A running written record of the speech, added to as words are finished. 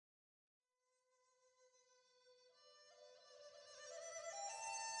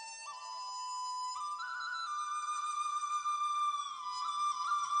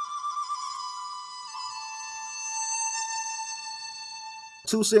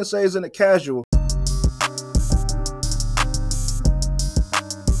two senseis and a casual.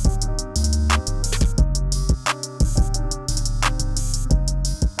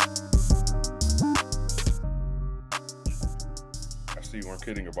 I see you weren't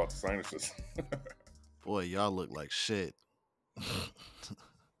kidding about the sinuses. Boy, y'all look like shit. I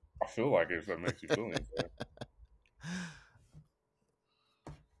feel like it if that makes you feel any better.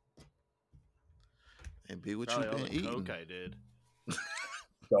 And be what Probably you all been the eating. coke I did.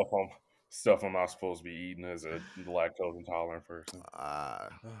 Stuff I'm not supposed to be eating as a lactose intolerant person.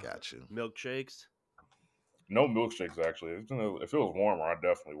 Got you. Milkshakes. No milkshakes actually. If it was warmer, I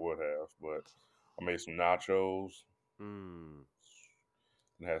definitely would have. But I made some nachos Hmm.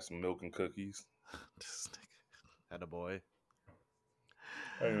 and had some milk and cookies. This nigga. Had a boy.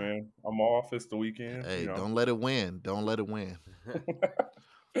 Hey man, I'm off. It's the weekend. Hey, you know. don't let it win. Don't let it win.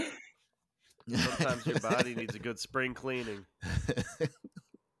 Sometimes your body needs a good spring cleaning.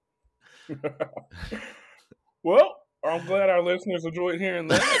 Well, I'm glad our listeners enjoyed hearing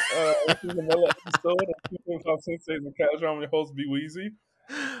that. This is another episode of People Talk Senseis and Casual. I'm your host, B Weezy.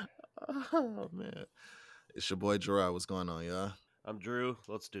 Oh man, it's your boy Gerard. What's going on, y'all? I'm Drew.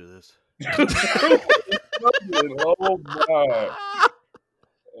 Let's do this. Oh my!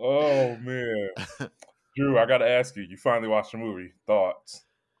 Oh man, Drew, I gotta ask you. You finally watched the movie. Thoughts?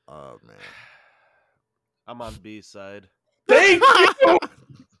 Oh man, I'm on B side. Thank you.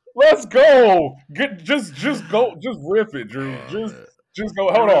 Let's go. Just go. Just rip it, Drew. Just go.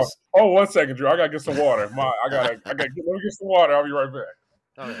 Hold on. Oh, 1 second, Drew. I gotta get some water. I gotta. Let me get some water. I'll be right back.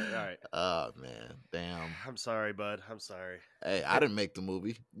 All right. Oh man, damn. I'm sorry, bud. I'm sorry. Hey, I didn't make the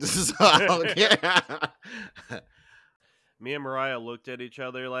movie. This is I don't care. Me and Mariah looked at each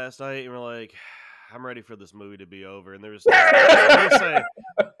other last night and we're like, I'm ready for this movie to be over. And there was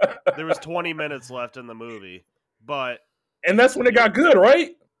 20 minutes left in the movie, but that's when it got good,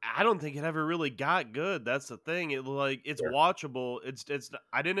 right? I don't think it ever really got good. That's the thing. It's watchable. It's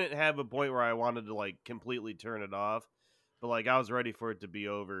I didn't have a point where I wanted to like completely turn it off, but like I was ready for it to be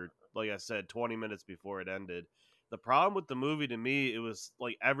over. Like I said, 20 minutes before it ended. The problem with the movie to me, it was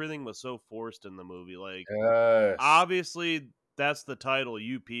like everything was so forced in the movie. Like obviously that's the title,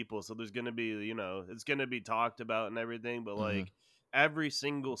 You People, so there's going to be, it's going to be talked about and everything, but like every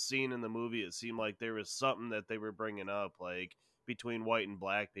single scene in the movie, it seemed like there was something that they were bringing up, like between white and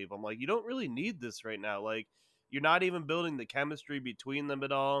black people. I'm like, you don't really need this right now. Like, you're not even building the chemistry between them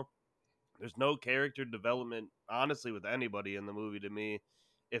at all. There's no character development, honestly, with anybody in the movie to me.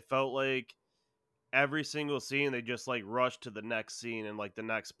 It felt like every single scene, they just like rushed to the next scene and like the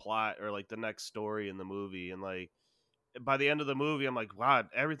next plot or like the next story in the movie. And like, by the end of the movie, I'm like, wow,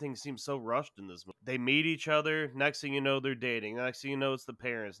 everything seems so rushed in this movie. They meet each other. Next thing you know, they're dating. Next thing you know, it's the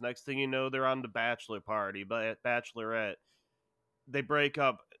parents. Next thing you know, they're on the bachelor party, bachelorette. They break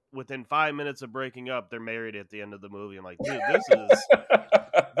up. Within 5 minutes of breaking up, they're married at the end of the movie. I'm like, dude,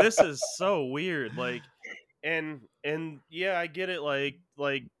 this is so weird. Like, and yeah, I get it. Like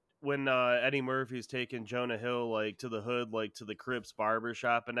when Eddie Murphy's taking Jonah Hill like to the hood, like to the Crips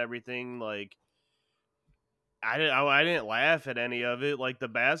barbershop and everything, like. I didn't laugh at any of it. Like the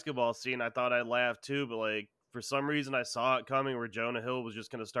basketball scene, I thought I'd laugh too, but like for some reason I saw it coming where Jonah Hill was just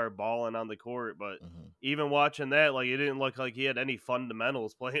going to start balling on the court. But even watching that, like it didn't look like he had any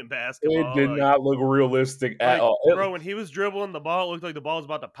fundamentals playing basketball. It did not look realistic at all. Bro, when he was dribbling the ball, it looked like the ball was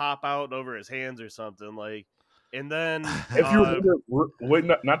about to pop out over his hands or something. Like, and then if you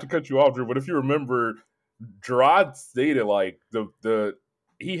remember, not to cut you off, Drew, but if you remember, Gerard stated like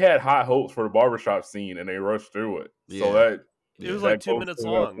he had high hopes for the barbershop scene and they rushed through it. Yeah. So that it was like 2 minutes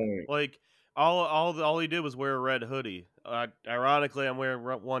long. Like all he did was wear a red hoodie. Ironically, I'm wearing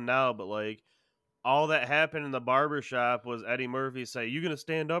one now, but like all that happened in the barbershop was Eddie Murphy say, "You gonna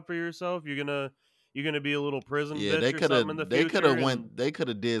stand up for yourself? You're gonna be a little prison bitch or something in the future." They could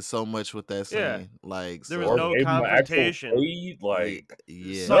have did so much with that scene. Yeah. Like there was no confrontation. Give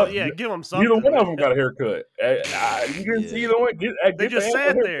them something. Neither one of them got a haircut. You didn't see either one. They just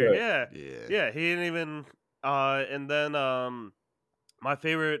sat there. Yeah. He didn't even. And then my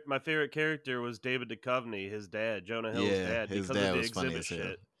favorite character was David Duchovny, his dad, Jonah Hill's dad, because of the exhibit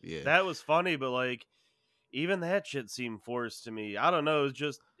shit. Yeah, that was funny, but like. Even that shit seemed forced to me. I don't know.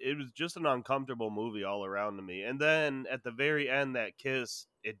 It was just an uncomfortable movie all around to me. And then at the very end, that kiss,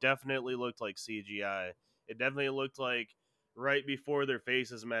 it definitely looked like CGI. It definitely looked like right before their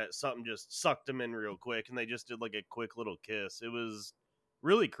faces met, something just sucked them in real quick, and they just did like a quick little kiss. It was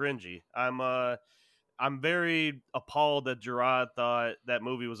really cringy. I'm very appalled that Gerard thought that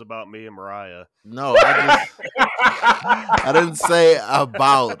movie was about me and Mariah. No, I didn't say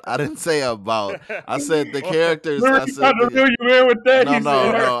about. I didn't say about. I said the Well, characters. Remember I he tried said to the reel you in with that? no, He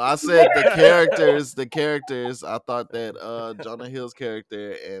no, said, no. I said the characters. The characters. I thought that Jonah Hill's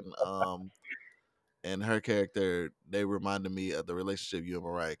character and her character, they reminded me of the relationship you and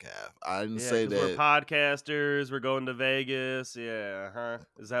Mariah have. I didn't yeah, say because we're that. podcasters. We're going to Vegas. Yeah, huh?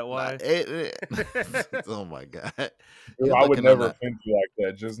 Is that why? Oh my god, "Dude, you're I would looking on never that. offend you like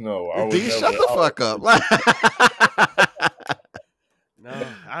that. Just know, I would D, never." shut the fuck up. No,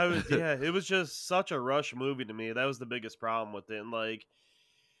 I was. Yeah, it was just such a rush movie to me. That was the biggest problem with it. And like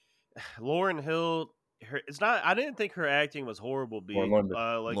Lauren Hill, it's not. I didn't think her acting was horrible. Lauren B.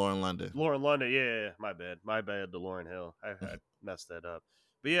 London. Like Lauren London. Lauren London. Yeah, my bad to Lauren Hill. I messed that up.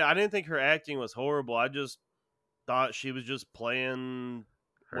 But yeah, I didn't think her acting was horrible. I just thought she was just playing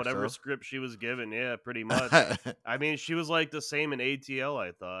whatever Herself. script she was given. Yeah, pretty much. I mean, she was like the same in ATL.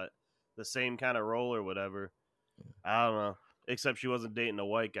 I thought the same kind of role or whatever. I don't know. Except she wasn't dating a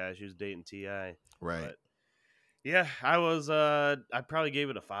white guy; she was dating Ti. Right. But yeah, I was. I probably gave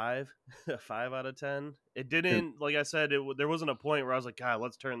it a 5, a 5 out of 10. It didn't, like I said, there wasn't a point where I was like, God,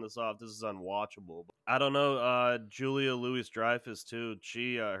 let's turn this off. This is unwatchable. I don't know. Julia Louis Dreyfus too.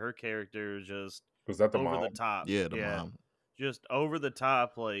 She, her character is just Was that the over the mom? top. Yeah, the mom. Just over the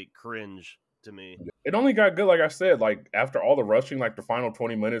top, like cringe to me. It only got good, like I said, like after all the rushing, like the final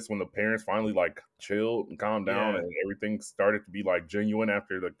 20 minutes when the parents finally like chilled and calmed down Yeah. and everything started to be like genuine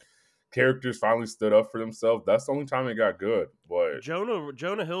after the characters finally stood up for themselves. That's the only time it got good. But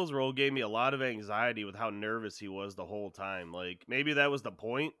Jonah Hill's role gave me a lot of anxiety with how nervous he was the whole time. Like maybe that was the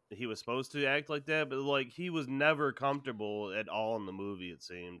point. He was supposed to act like that, but like he was never comfortable at all in the movie, it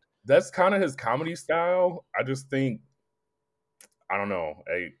seemed. that's kind of his comedy style. I just think, I don't know,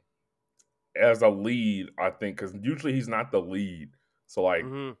 as a lead, I think, because usually he's not the lead. So like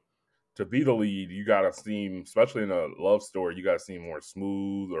Hmm. to be the lead, you gotta seem, especially in a love story, you gotta seem more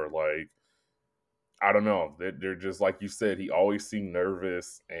smooth or like, I don't know. They're just like you said. He always seemed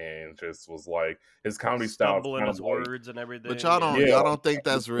nervous and just was like his comedy style is Stumbling kind of his like, words and everything. But yeah, y'all like, don't think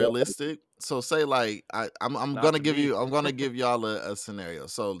that's realistic. So say like I'm Not gonna to give me. you I'm gonna give y'all a scenario.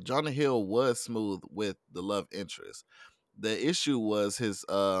 So Jonah Hill was smooth with the love interest. The issue was his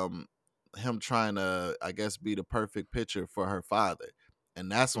him trying to, I guess, be the perfect picture for her father. And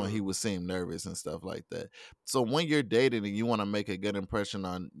that's when he would seem nervous and stuff like that. So when you're dating and you want to make a good impression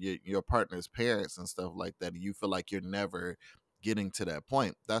on your partner's parents and stuff like that, and you feel like you're never getting to that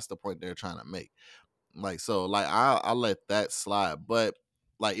point, that's the point they're trying to make. Like, so like I let that slide. But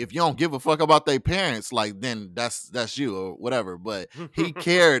like if you don't give a fuck about their parents, like then that's you or whatever. But he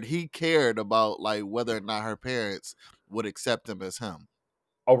cared about like whether or not her parents would accept him as him.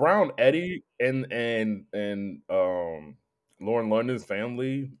 around Eddie and Lauren London's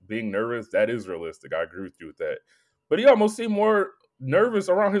family being nervous. That is realistic. I agree with you with that. But he almost seemed more nervous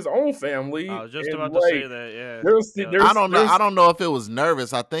around his own I family was just and about to say like that. Yeah. there's Yep. I don't know. there's I don't know if it was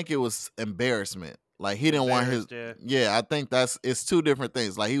nervous. I think it was embarrassment. Like he didn't want his. Embarrassed. Yeah, I think it's two different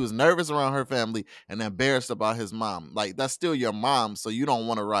things. Like he was nervous around her family and embarrassed about his mom. Like that's still your mom, so you don't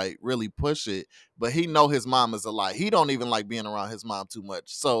want to really push it. But he know his mom is a lie. He don't even like being around his mom too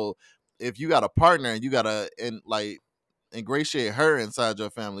much. So if you got a partner and you gotta ingratiate her inside your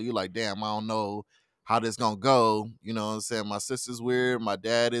family, you like, damn, I don't know how this gonna go. You know what I'm saying? My sister's weird, my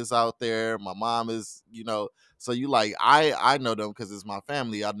dad is out there, my mom is, so you like, I know them because it's my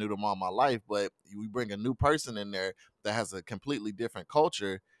family. I knew them all my life, but we bring a new person in there that has a completely different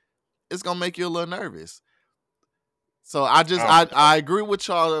culture, it's gonna make you a little nervous. So I agree with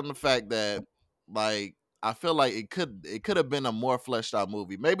y'all on the fact that like I feel like it could have been a more fleshed out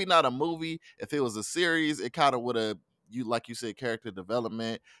movie. Maybe not a movie. If it was a series, it kind of would have, you like you said, character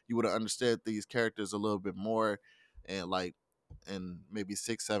development. You would have understood these characters a little bit more, and like in maybe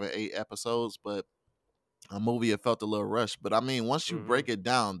 6, 7, 8 episodes. But a movie, it felt a little rushed. But I mean, once you break it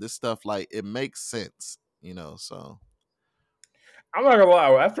down, this stuff like it makes sense. So I'm not gonna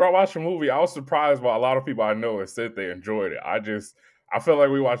lie. After I watched the movie, I was surprised by a lot of people I know and said they enjoyed it. I felt like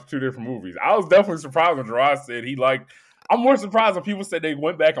we watched two different movies. I was definitely surprised when Gerard said he liked. I'm more surprised when people said they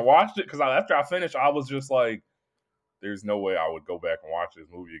went back and watched it because after I finished, I was just like, "There's no way I would go back and watch this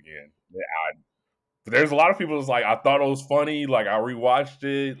movie again." But there's a lot of people that's like, "I thought it was funny. Like I rewatched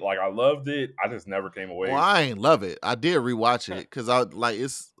it. Like I loved it. I just never came away." well, I ain't love it. I did rewatch it because I like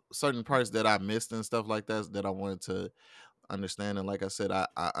it's certain parts that I missed and stuff like that I wanted to understand. And like I said, I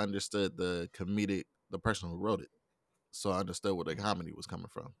understood the person who wrote it, so I understood where the comedy was coming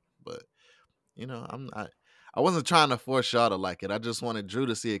from. But I'm not. I wasn't trying to force y'all to like it. I just wanted Drew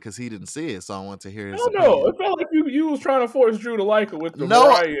to see it because he didn't see it, so I want to hear I his don't know. opinion. It felt like you was trying to force Drew to like it with the No,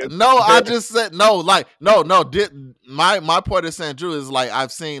 Mariah. no, I just said no. Like, no. My point of saying Drew is like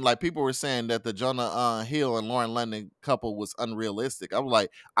I've seen like people were saying that the Jonah Hill and Lauren London couple was unrealistic. I was like,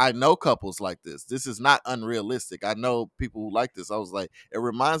 I know couples like this. This is not unrealistic. I know people who like this. I was like, it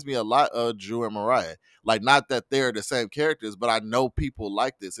reminds me a lot of Drew and Mariah. Like, not that they're the same characters, but I know people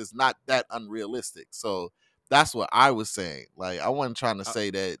like this. It's not that unrealistic. So that's what I was saying. Like, I wasn't trying to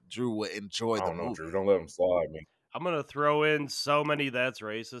say that Drew would enjoy I the don't know, Drew. movie. Don't let him slide, man. I'm gonna throw in so many "that's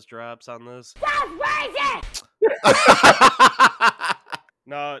racist" drops on this.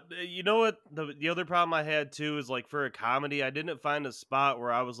 No, you know what? The other problem I had too is like for a comedy, I didn't find a spot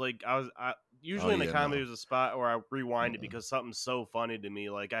where I was like, usually in a comedy there's a spot where I rewind it because something's so funny to me,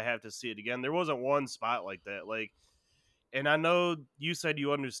 like I have to see it again. There wasn't one spot like that, like, and I know you said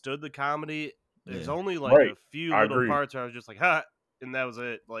you understood the comedy. There's only like Right. a few I little agree. parts where I was just like, ha, and that was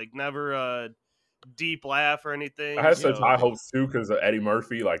it. Like never a deep laugh or anything. I had such So high hopes too because of Eddie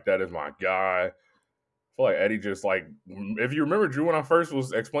Murphy. Like that is my guy. I feel like Eddie just like if you remember Drew when I first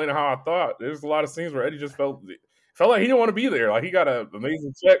was explaining how I thought, there's a lot of scenes where Eddie just felt like he didn't want to be there. Like he got an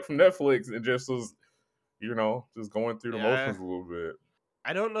amazing check from Netflix and just was, just going through the motions a little bit.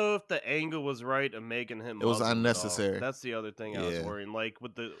 I don't know if the angle was right of making him. It was Muslim, unnecessary. though. That's the other thing I was worrying. Like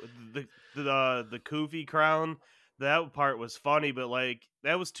with the kufi crown, that part was funny, but like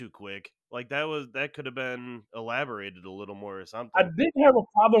that was too quick. Like that could have been elaborated a little more or something. I didn't have a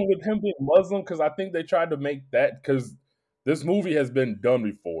problem with him being Muslim because I think they tried to make that because this movie has been done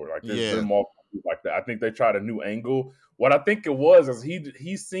before. Like there's been multiple movies like that. I think they tried a new angle. What I think it was is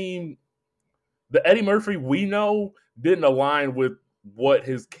he seemed the Eddie Murphy we know didn't align with what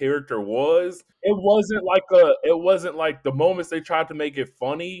his character was. It wasn't like the moments they tried to make it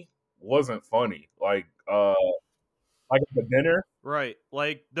funny wasn't funny. Like at the dinner. Right.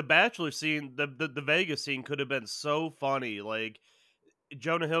 Like the Bachelor scene, the Vegas scene could have been so funny. Like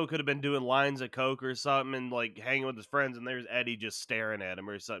Jonah Hill could have been doing lines of coke or something and like hanging with his friends, and there's Eddie just staring at him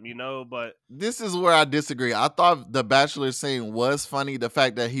or something, But this is where I disagree. I thought the Bachelor scene was funny. The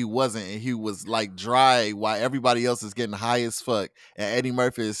fact that he wasn't, and he was like dry while everybody else is getting high as fuck, and Eddie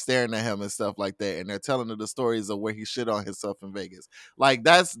Murphy is staring at him and stuff like that, and they're telling her the stories of where he shit on himself in Vegas. Like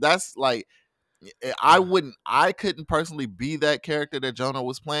that's like I couldn't personally be that character that Jonah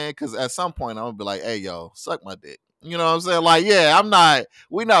was playing because at some point I'm gonna be like, hey yo, suck my dick. You know what I'm saying? Like, yeah,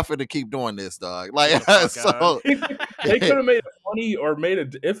 we're not finna keep doing this, dog. Like, so they could have made it funny or made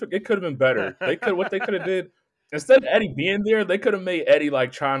it. If it could have been better, what they could have did instead of Eddie being there, they could have made Eddie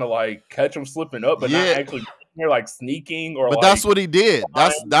like trying to like catch him slipping up, but not actually like sneaking or. But like, that's what he did.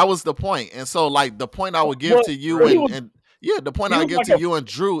 That was the point. And so, like, the point I would give to you the point I would give to you and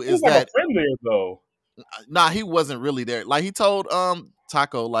Drew is that a friend there though. Nah, he wasn't really there. Like he told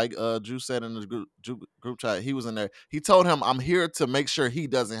Taco, like Drew said in the group chat, he was in there. He told him, "I'm here to make sure he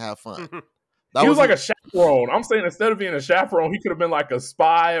doesn't have fun." He was like a chaperone. I'm saying instead of being a chaperone, he could have been like a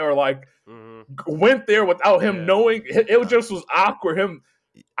spy or like went there without him knowing. It just was awkward.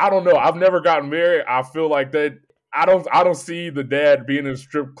 I don't know. I've never gotten married. I feel like that. I don't see the dad being in a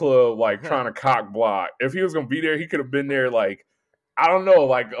strip club like trying to cock block. If he was gonna be there, he could have been there like. I don't know,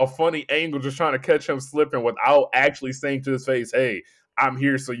 like a funny angle, just trying to catch him slipping without actually saying to his face, "Hey, I'm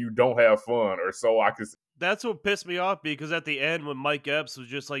here so you don't have fun," or so I could. That's what pissed me off because at the end, when Mike Epps was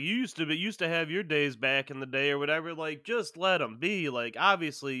just like, "You used to have your days back in the day or whatever," like just let him be. Like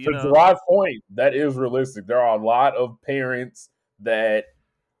obviously, to Gerard's point, that is realistic. There are a lot of parents that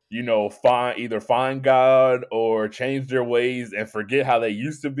find God or change their ways and forget how they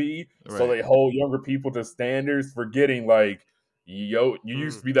used to be, so they hold younger people to standards, forgetting like. You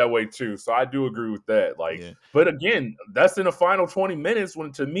used to be that way too, so I do agree with that. Like, but again, that's in the final 20 minutes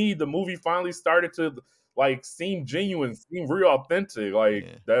when, to me, the movie finally started to like seem genuine, seem real authentic.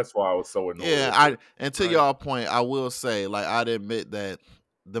 Like, that's why I was so annoyed. Yeah, and to y'all point, I will say, like, I'd admit that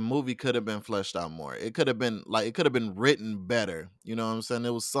the movie could have been fleshed out more. It could have been written better. You know what I'm saying?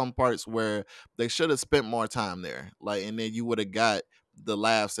 There was some parts where they should have spent more time there, like, and then you would have got the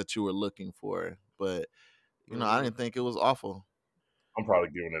laughs that you were looking for. But I didn't think it was awful. I'm probably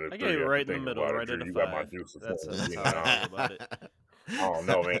giving it a 3. I gave it right in the middle, right at a 5. You got my juice. That's how about it. I don't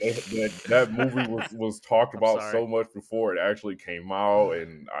know, man. That movie was talked about so much before it actually came out,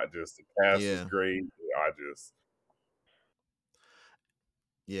 and the cast was great.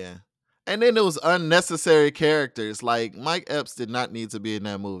 And then there was unnecessary characters. Like Mike Epps did not need to be in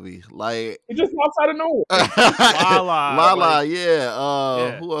that movie. Like he just outside of nowhere. Lala,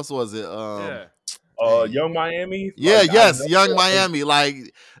 yeah. Who else was it? Young Miami. Young Miami. Like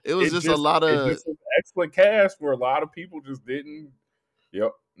it was just a lot of excellent cast where a lot of people just didn't.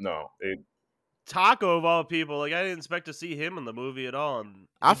 Yep, no, Taco of all people, like I didn't expect to see him in the movie at all. And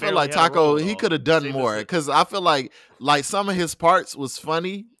I feel like Taco, he could have done Same as more because I feel like some of his parts was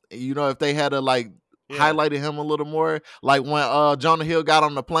funny. You know, if they had to highlighted him a little more, like when Jonah Hill got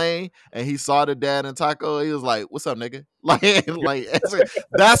on the plane and he saw the dad and Taco, he was like, "What's up, nigga?" Like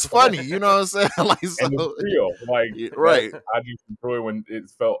that's funny. You know what I'm saying? Like, so, and it's real. Like, right? I just enjoy when it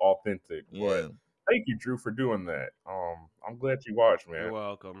felt authentic. Yeah. But thank you, Drew, for doing that. I'm glad you watched, man. You're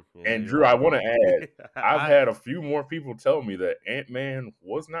welcome. Yeah, and Drew, I want to add, I've had a few more people tell me that Ant-Man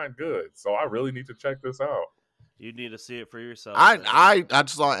was not good, so I really need to check this out. You need to see it for yourself. I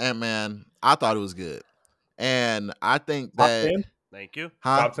just saw Ant-Man. I thought it was good, and I think that. Top 10? Thank you.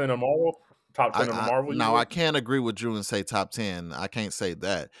 Top 10 of Marvel. Top 10 of the Marvel. Now I can't agree with Drew and say top 10. I can't say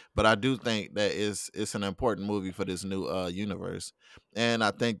that, but I do think that it's an important movie for this new universe, and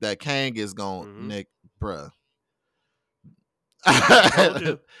I think that Kang is going Nick, bruh.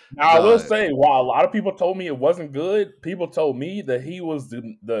 Now I will say, while a lot of people told me it wasn't good, people told me that he was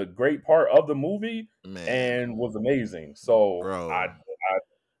the great part of the movie and was amazing. So,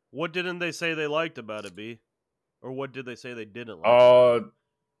 what didn't they say they liked about it, B? Or what did they say they didn't like?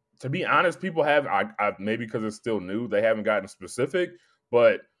 To be honest, people have I maybe because it's still new, they haven't gotten specific,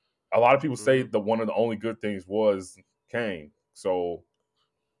 but a lot of people say that one of the only good things was Kang. So,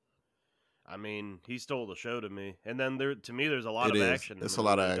 I mean, he stole the show to me, and then there's a lot of action. It's a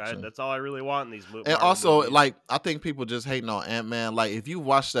lot of action. That's all I really want in these movies. And also, like, I think people just hating on Ant-Man. Like, if you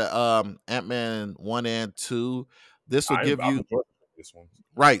watch the Ant-Man 1 and 2, this will give you this one.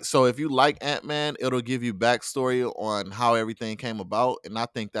 Right. So if you like Ant-Man, it'll give you backstory on how everything came about, and I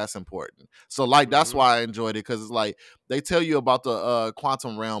think that's important. So that's why I enjoyed it, because it's like they tell you about the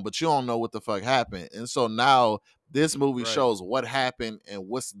quantum realm, but you don't know what the fuck happened. And so now this movie shows what happened and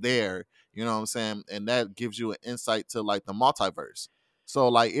what's there. You know what I'm saying? And that gives you an insight to like the multiverse. So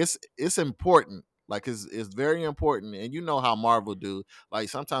like it's important. Like it's very important. And you know how Marvel do. Like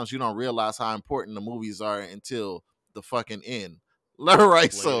sometimes you don't realize how important the movies are until the fucking end. Right. Later,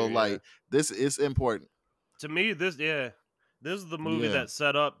 so like this is important. To me, this is the movie that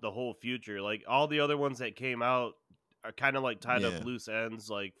set up the whole future. Like all the other ones that came out are kind of like tied up loose ends,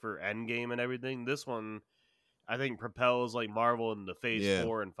 like for Endgame and everything. This one, I think, propels like Marvel into phase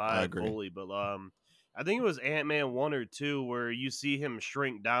 4 and 5 fully. But I think it was Ant-Man 1 or 2 where you see him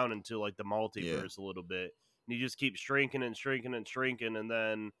shrink down into like the multiverse a little bit, and he just keeps shrinking and shrinking and shrinking, and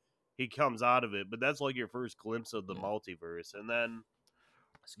then he comes out of it. But that's like your first glimpse of the multiverse. And then,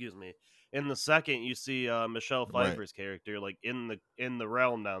 excuse me, in the second you see Michelle Pfeiffer's character like in the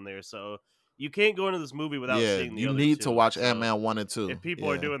realm down there. So you can't go into this movie without seeing the other two. You need to watch Ant-Man 1 and 2. If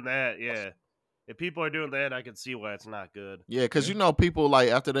people are doing that, if people are doing that, I can see why it's not good. Yeah, because you know people like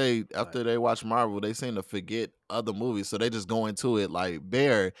after they watch Marvel, they seem to forget other movies, so they just go into it like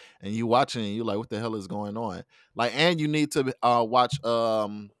bare, and you watching, and you like, what the hell is going on? Like, and you need to watch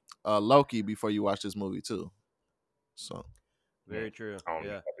Loki before you watch this movie too. So very true.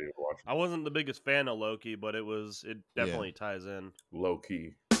 Yeah, I wasn't the biggest fan of Loki, but it definitely ties in.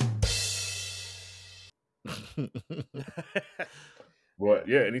 Low-key. But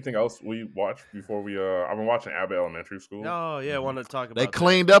yeah, anything else we watched before we I've been watching Abbott Elementary School. Oh yeah, I wanted to talk about they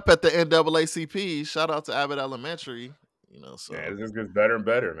cleaned up at the NAACP. Shout out to Abbott Elementary. You know, so it just gets better and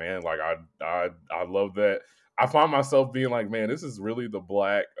better, man. Like I love that. I find myself being like, man, this is really the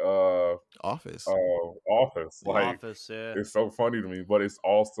Black Office. Office. Like, Office, yeah. It's so funny to me, but it's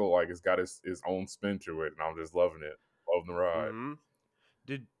also like it's got its own spin to it, and I'm just loving it. Loving the ride.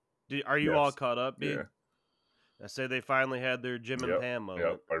 Mm-hmm. Are you all caught up, B? Yeah. I say they finally had their Jim and Pam moment.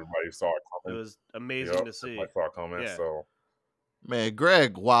 Yep, everybody saw it coming. It was amazing to see. I saw it coming. Yeah. So, man,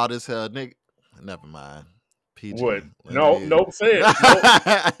 Greg, wild as hell, nigga. Never mind. PG. What? Nope. Say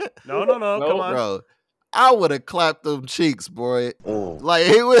it. No. Come on, bro. I would have clapped them cheeks, boy. Oh. Like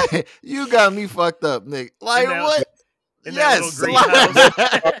you got me fucked up, Nick. Like what? Yes.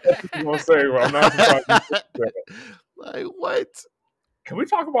 I'm gonna say, well, I'm not surprised. Like what? Can we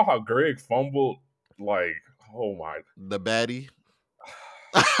talk about how Greg fumbled? Like, oh my, the baddie.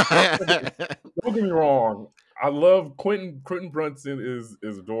 Don't get me wrong. I love Quentin Brunson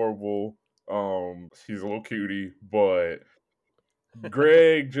is adorable. He's a little cutie, but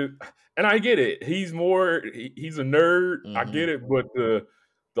Greg just, and I get it. He's a nerd. Mm-hmm. I get it, but the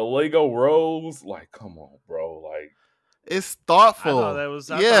Lego Rose, like, come on, bro. Like, it's thoughtful.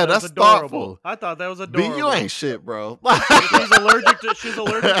 That's thoughtful. I thought that was adorable. B, you ain't shit, bro. She's allergic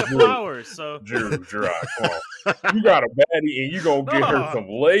to flowers. So Drew, come on. You got a baddie and you gonna get her some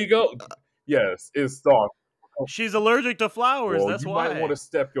Lego? Yes, it's thoughtful. She's allergic to flowers. Well, That's you might want why. to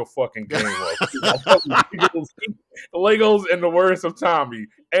step your fucking game up. I'm telling you, Legos and the words of Tommy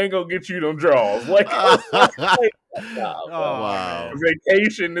ain't gonna get you them draws. Oh Wow. man.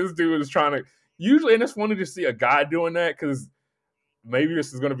 Vacation, this dude is trying to. Usually, and it's funny to see a guy doing that because maybe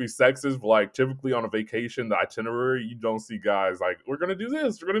this is going to be sexist, but like typically on a vacation, the itinerary, you don't see guys like, we're going to do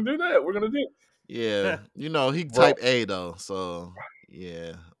this, we're going to do that, we're going to do. Yeah, he Bro, type A though, so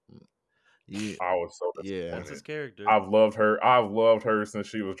yeah. I was so Yeah. disappointed. That's his character. I've loved her since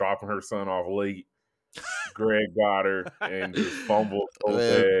she was dropping her son off late. Greg got her and just fumbled so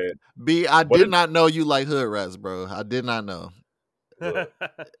bad. B, I did not know you like hood rats, bro. I did not know. Look,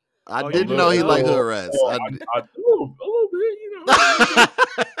 I Oh, didn't you know he didn't liked know? hood rats. a little bit, you know.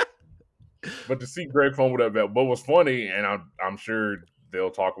 But to see Greg fumble that ball, but what's funny, and I'm sure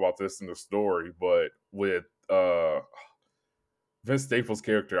they'll talk about this in the story, but with Vince Staples'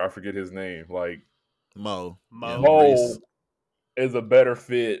 character, I forget his name, like Mo. Yeah, Mo Reese. is a better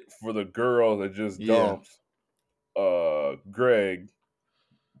fit for the girl that just Yeah. dumps Greg,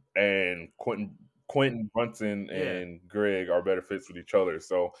 and Quentin Brunson and Greg are better fits with each other.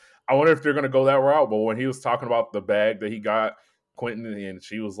 So I wonder if they're gonna go that route. But when he was talking about the bag that he got Quentin, and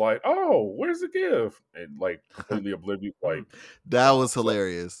she was like, "Oh, where's the gift?" and like completely oblivious, like That was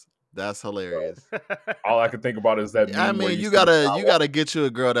hilarious. That's hilarious. all I can think about is that meme. I where mean, you see the guy gotta get you a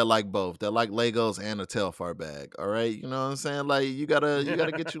girl that like both, that like Legos and a Telfar bag. All right, you know what I'm saying? Like you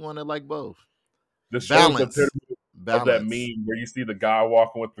gotta get you one that like both. The show's the Balance. epitome of that Balance. meme where you see the guy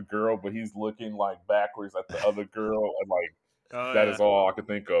walking with the girl, but he's looking like backwards at the other girl, and like that is all I could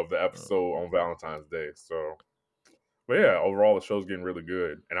think of the episode on Valentine's Day. So, but yeah, overall the show's getting really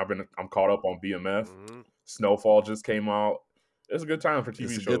good, and I'm caught up on BMF. Snowfall just came out. It's a good time for TV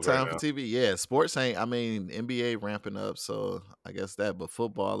It's a shows good time right for now. TV. Yeah, sports ain't. I mean, NBA ramping up, so I guess that. But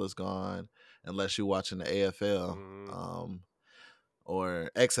football is gone unless you're watching the AFL, or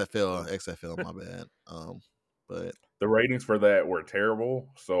XFL. XFL, my bad. But The ratings for that were terrible,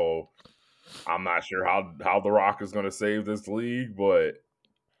 so I'm not sure how The Rock is going to save this league. But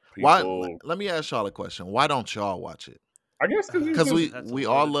why? people, Let me ask y'all a question. Why don't y'all watch it? I guess Because That's a we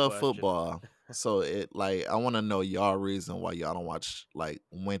all loaded love question. football, so it like I want to know y'all reason why y'all don't watch like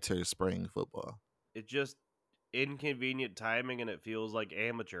winter, spring football. It's just inconvenient timing, and it feels like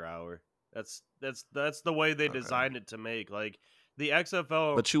amateur hour. That's the way they designed it to make. Like the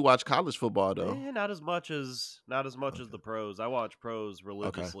XFL, But you watch college football though. not as much as the pros. I watch pros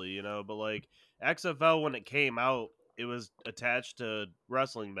religiously, you know. But like XFL, when it came out, it was attached to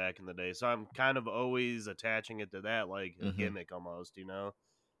wrestling back in the day, so I'm kind of always attaching it to that, like a gimmick almost, you know.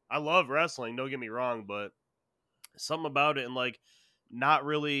 I love wrestling, don't get me wrong, but something about it, and like not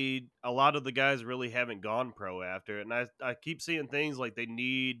really a lot of the guys really haven't gone pro after it, and I keep seeing things like they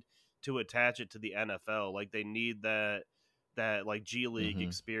need to attach it to the NFL, like they need that like G League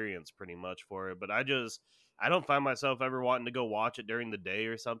experience pretty much for it. But I don't find myself ever wanting to go watch it during the day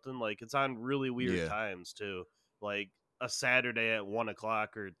or something. Like it's on really weird times too, like a Saturday at 1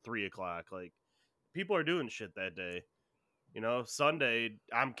 o'clock or 3 o'clock. Like people are doing shit that day. You know, Sunday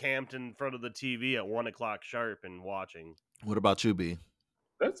I'm camped in front of the TV at 1 o'clock sharp and watching. What about you, B?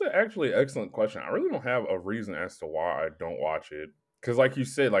 that's actually an excellent question. I really don't have a reason as to why I don't watch it. Because, like you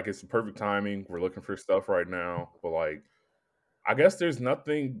said, like it's the perfect timing. We're looking for stuff right now, but like I guess there's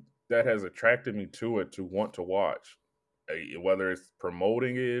nothing that has attracted me to it to want to watch, whether it's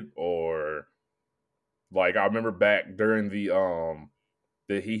promoting it or like I remember back during the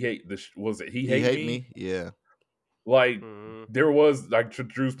he hate the was it he hate me? Yeah. Like there was, like to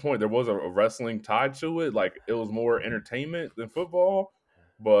Drew's point, there was a wrestling tied to it. Like it was more entertainment than football,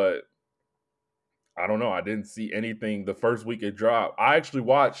 but I don't know. I didn't see anything the first week it dropped. I actually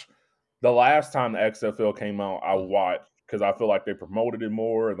watched the last time the XFL came out. I watched because I feel like they promoted it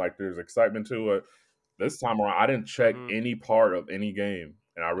more and like there's excitement to it. This time around, I didn't check any part of any game,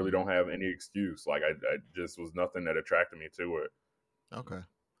 and I really don't have any excuse. Like I just was nothing that attracted me to it. Okay.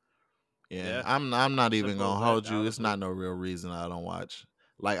 Yeah. I'm not even Simple as gonna that, hold you. It's honestly. not no real reason I don't watch.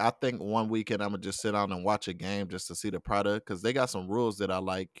 Like I think one weekend I'm gonna just sit down and watch a game just to see the product because they got some rules that I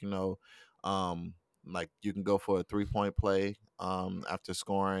like. You know, like you can go for a 3-point play after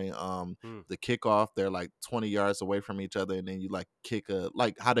scoring. The kickoff, they're like 20 yards away from each other, and then you like kick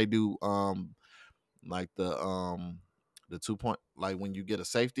like how they do like the 2-point, like when you get a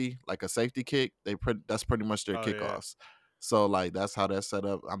safety, like a safety kick, that's pretty much their kickoffs. So like that's how that's set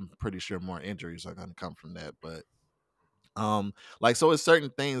up. I'm pretty sure more injuries are gonna come from that. But like so it's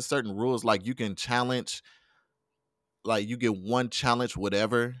certain things, certain rules, like you can challenge, like you get one challenge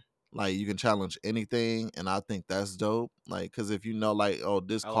whatever, like you can challenge anything, and I think that's dope. Like because if you know like, oh,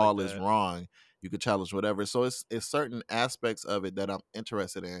 this I like call is that. wrong, You could challenge whatever. So it's certain aspects of it that I'm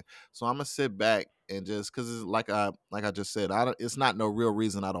interested in. So I'm gonna sit back and just because it's like I just said, I don't. It's not no real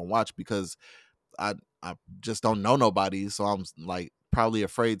reason I don't watch because I just don't know nobody, so I'm like probably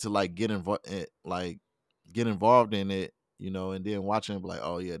afraid to like get involved in it, and then watching it be like,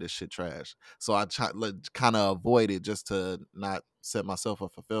 oh yeah, this shit trash. So I try kind of avoid it just to not set myself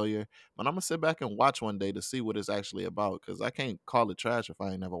up for failure. But I'm gonna sit back and watch one day to see what it's actually about because I can't call it trash if I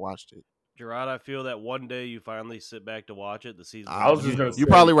ain't never watched it. Gerard, I feel that one day you finally sit back to watch it, the season I will was be just gonna over. You say,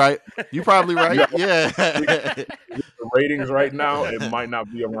 probably right. You probably you right. got Yeah. the ratings right now. It might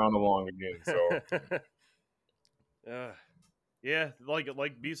not be around long again. So yeah,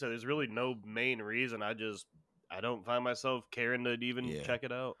 like B said, there's really no main reason. I don't find myself caring to even Yeah. check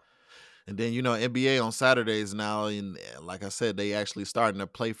it out. And then NBA on Saturdays now, and like I said, they actually starting to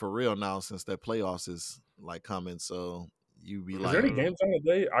play for real now since their playoffs is like coming. So you be is like, there any games on the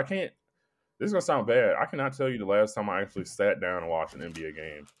day? I can't. This is gonna sound bad. I cannot tell you the last time I actually sat down and watched an NBA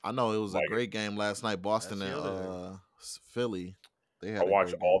game. I know it was a Like great game last night, Boston That's the and other thing. Philly. They I had a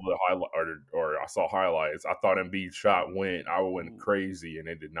watched great all game. the highlight or I saw highlights. I thought Embiid's shot went. I went Ooh. crazy and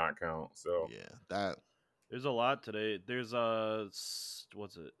it did not count. So Yeah, that. There's a lot today. There's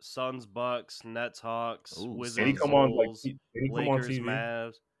what's it? Suns, Bucks, Nets, Hawks, Ooh, Wizards, did he Suns. come on like? Bulls, Did he come on Lakers, TV?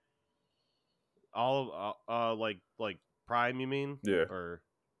 Mavs. All like prime, you mean? Yeah, Or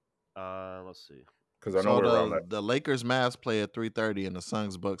let's see. because I know So we're around that. the Lakers Mavs play at 3:30 and the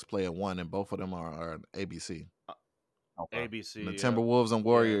Suns Bucks play at 1, and both of them are on ABC. Okay. ABC. And the Yeah. Timberwolves and Yeah,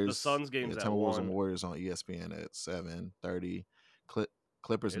 Warriors. the Suns game's at Timberwolves and 1. Warriors on ESPN at 7:30.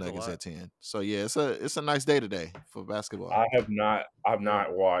 Clippers There's a Nuggets lot. at 10. So yeah, it's a nice day today for basketball. I've Yeah.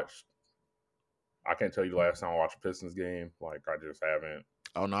 not watched. I can't tell you the last time I watched a Pistons game. Like I just haven't.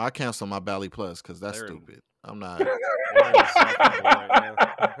 Oh no, I canceled my Bally Plus because that's They're in- stupid. I'm not. They're in the suffering right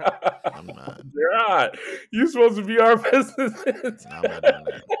now. I'm not. You're not. You're supposed to be our Pistons. No, I'm not doing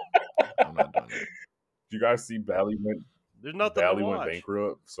that. I'm not doing that. Did you guys see Bally went? There's nothing Bally to went watch.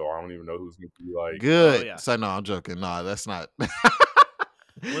 bankrupt, so I don't even know who's going to be like. Good. Oh, yeah. So no, I'm joking. No, that's not.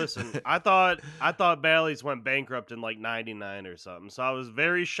 Listen, I thought Bally's went bankrupt in like '99 or something, so I was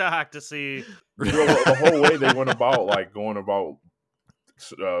very shocked to see. The whole way they went about going about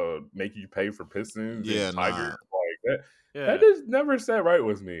making you pay for Pistons and Tigers like that. Yeah. That just never sat right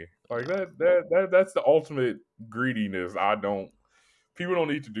with me. Like that's the ultimate greediness. People don't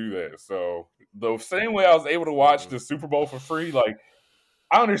need to do that. So the same way I was able to watch the Super Bowl for free, like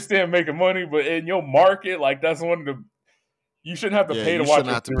I understand making money, but in your market, like that's one of the you shouldn't have to pay to you watch.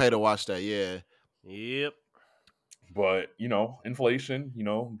 shouldn't have to pay to watch that. Yeah. Yep. But inflation,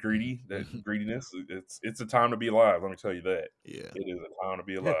 greedy, that greediness. It's a time to be alive. Let me tell you that. Yeah. It is a time to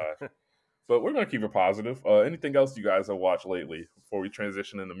be alive. But we're gonna keep it positive. Anything else you guys have watched lately before we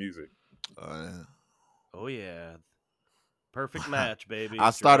transition into music? Oh yeah, Perfect Match, baby. I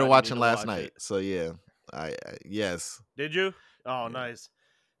started Gerard, you watching need to last watch night, it. so yeah, I yes. Did you? Oh, Yeah. nice.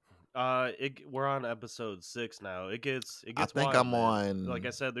 We're on episode 6 now. It gets. I think wild, I'm man. on Like I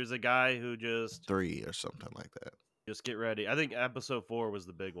said, there's a guy who just 3 or something like that. Just get ready. I think episode 4 was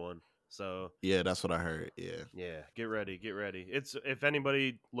the big one. So Yeah, that's what I heard. Yeah. yeah, get ready. It's if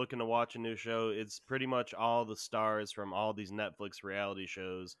anybody looking to watch a new show, it's pretty much all the stars from all these Netflix reality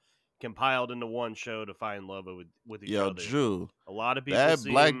shows compiled into one show to find love with each Yo, other. Drew, A lot of people that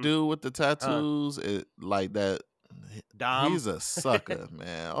black dude with the tattoos, like that. Dom. He's a sucker,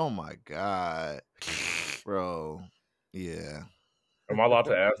 man. Oh my god, bro. Yeah. Am I allowed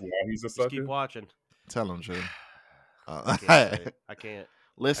to ask why he's a Just sucker? keep watching. Tell him, Drew. I can't say. I can't.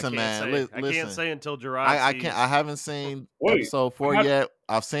 Listen, man. I listen. can't say until Gerard I sees. can't. I haven't seen Wait, episode 4 yet.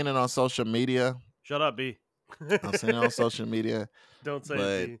 I've seen it on social media. Shut up, B. I've seen it on social media. Don't say But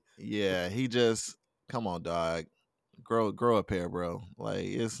it, B. yeah, he just come on, dog. Grow up here, bro. Like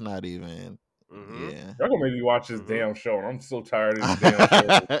it's not even. Mm-hmm. Yeah. Y'all gonna make me watch this damn show, and I'm so tired of this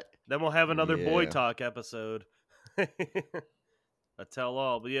damn show. Then we'll have another boy Yeah. talk episode. A tell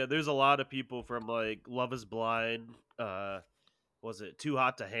all. But yeah, there's a lot of people from like Love is Blind. Was it Too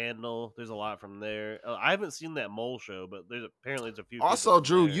Hot to Handle? There's a lot from there. I haven't seen that Mole show, but there's a few. people Also, from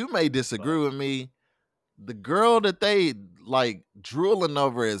Drew, there. you may disagree with me. The girl that they like drooling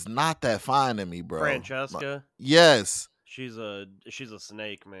over is not that fine to me, bro. Francesca. Yes. She's a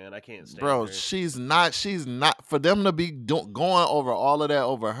snake, man. I can't stand Bro, her. she's not for them to be going over all of that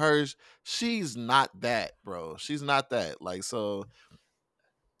over hers. She's not that, bro. She's not that. Like, so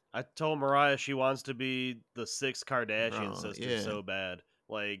I told Mariah she wants to be the 6th Kardashian Bro, sister yeah. so bad.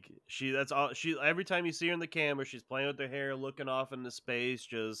 Like that's all she. Every time you see her in the camera, she's playing with her hair, looking off into space,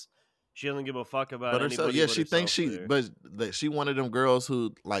 just She doesn't give a fuck about But herself, anybody yeah, but she thinks herself she, there. but she one of them girls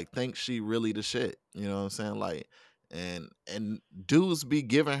who like thinks she really the shit. You know what I'm saying? Like, and dudes be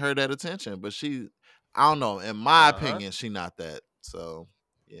giving her that attention, but she, I don't know. In my opinion, she not that. So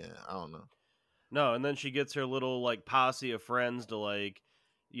yeah, I don't know. No, and then she gets her little like posse of friends to like,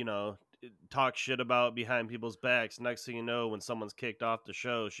 you know, talk shit about behind people's backs. Next thing you know, when someone's kicked off the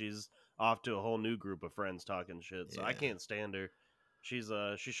show, she's off to a whole new group of friends talking shit. So I Yeah. can't stand her. She's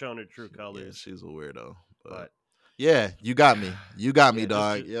shown her true Yeah, colors. she's a weirdo. But yeah, you got me. You got me, yeah,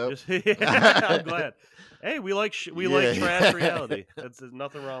 dog. Yep. I'm glad. Hey, we like Yeah. trash reality. There's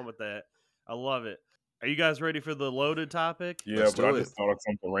nothing wrong with that. I love it. Are you guys ready for the loaded topic? Yeah, Let's but I do it. just thought of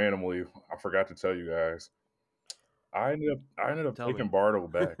something randomly. I forgot to tell you guys. I ended up Tell me. taking Bardo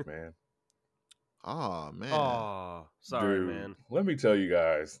back, man. Oh man. Oh, sorry, Dude, man. let me tell you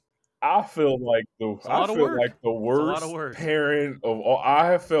guys. I feel like It's a lot of work. the It's a lot of worst work. parent of all. I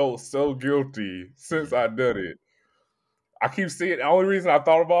have felt so guilty since I did it. I keep seeing. The only reason I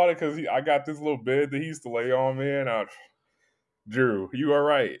thought about it because I got this little bed that he used to lay on, man. Drew, you are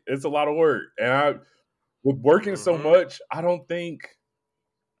right. It's a lot of work, and with working so much, I don't think.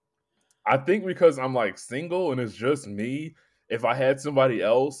 I think because I'm like single and it's just me. If I had somebody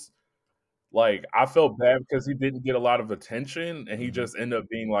else, like I felt bad because he didn't get a lot of attention, and he just ended up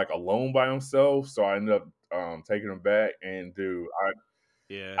being like alone by himself. So I ended up taking him back, and dude,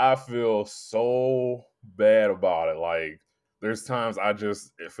 I feel so bad about it. Like there's times I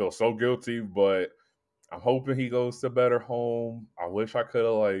just feel so guilty, but I'm hoping he goes to a better home. I wish I could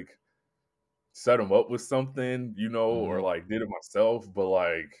have like set him up with something, you know, or like did it myself. But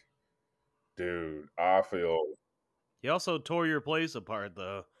like, dude, I feel. He also tore your place apart,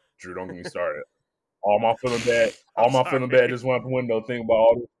 though. Drew, don't get me started. All my feeling bad, I'm all my sorry. feeling bad just went out the window. Think about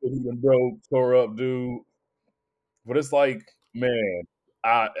all this shit he done broke, tore up, dude. But it's like, man,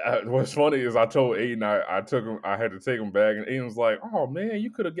 what's funny is I told Aiden I took him, I had to take him back, and Aiden was like, "Oh man,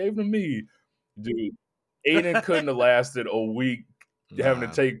 you could have gave him to me, dude." Aiden couldn't have lasted a week having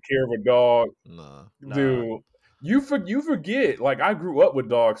to take care of a dog, dude. You forget, like I grew up with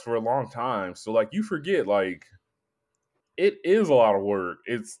dogs for a long time, so like you forget, like it is a lot of work.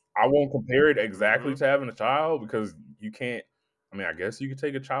 I won't compare it exactly to having a child because you can't. I mean, I guess you could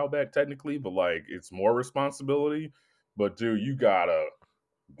take a child back technically, but like it's more responsibility. But dude, you gotta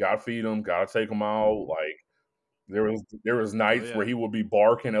feed him, gotta take him out. Like there was nights where he would be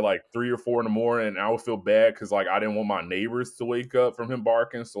barking at like 3 or 4 in the morning, and I would feel bad because like I didn't want my neighbors to wake up from him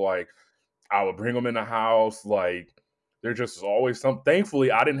barking. So like I would bring him in the house. Like there just always some.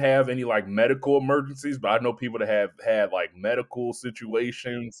 Thankfully, I didn't have any like medical emergencies, but I know people that have had like medical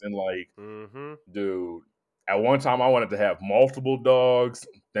situations and like, dude. At one time, I wanted to have multiple dogs.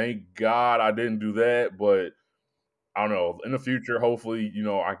 Thank God I didn't do that, but I don't know. In the future, hopefully, you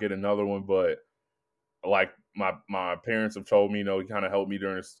know, I get another one. But like my parents have told me, you know, he kind of helped me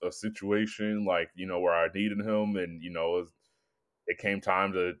during a situation like you know where I needed him, and you know it came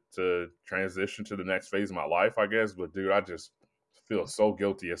time to transition to the next phase of my life, I guess. But dude, I just feel so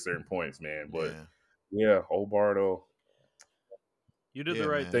guilty at certain points, man. But yeah, old Bardo. You did the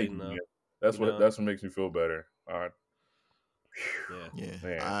right thing, though. That's what makes me feel better. All right. Yeah.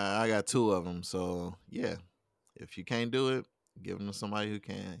 Man. I got 2 of them, so yeah. If you can't do it, give them to somebody who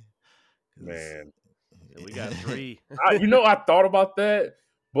can. Man, we got 3. You know, I thought about that,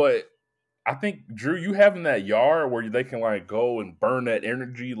 but I think Drew, you having that yard where they can like go and burn that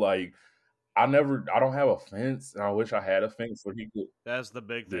energy. Like I don't have a fence, and I wish I had a fence where he could. That's the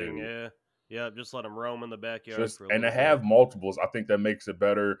big thing. Yeah. Just let him roam in the backyard for a and little to have bit. multiples. I think that makes it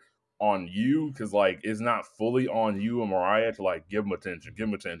better on you because like it's not fully on you and Mariah to like give him attention,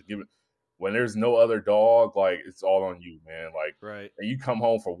 when there's no other dog. Like it's all on you, man. Like right, and you come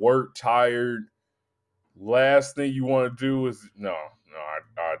home from work tired. Last thing you want to do is no.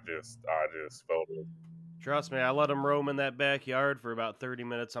 I just felt it. Trust me, I let him roam in that backyard for about 30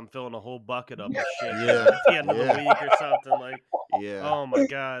 minutes. I'm filling a whole bucket up of shit at the end of the week or something. Like, oh my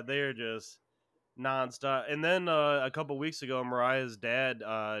God, they're just nonstop. And then a couple weeks ago, Mariah's dad,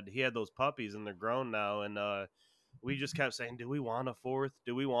 he had those puppies and they're grown now. And we just kept saying, do we want a fourth?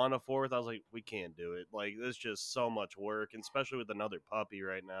 Do we want a fourth? I was like, we can't do it. Like, there's just so much work, and especially with another puppy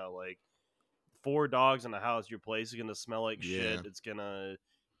right now. Like, 4 dogs in the house, your place is going to smell like shit. It's going to...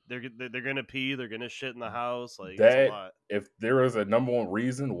 They're gonna pee. They're gonna shit in the house. Like it's a lot. If there was a number one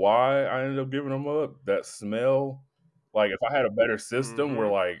reason why I ended up giving them up, that smell. Like if I had a better system where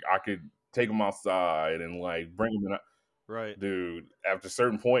like I could take them outside and like bring them in, right, dude. After a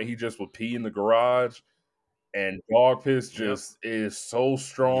certain point, he just would pee in the garage, and dog piss just is so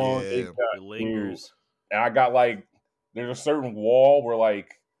strong. Yeah. It lingers. And I got like there's a certain wall where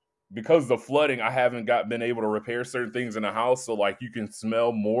like because of the flooding, I haven't been able to repair certain things in the house. So like you can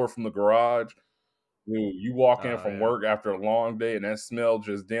smell more from the garage. Dude, you walk in from work after a long day and that smell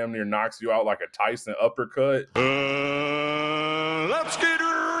just damn near knocks you out like a Tyson uppercut. Let's get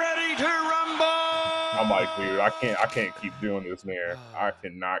ready to rumble. I'm like, dude, I can't keep doing this, man. I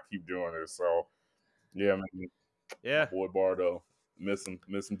cannot keep doing this. So yeah, man. Yeah. My boy Bardo. Miss him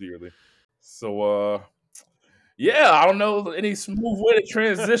dearly. So yeah, I don't know any smooth way to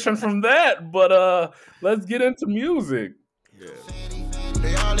transition from that, but let's get into music. Yeah.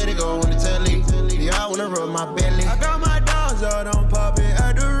 They all let it go on the telly. They all wanna rub my belly. I got my dogs out on poppin'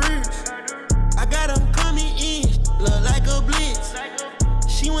 at the Ritz. I got them coming in, look like a blitz.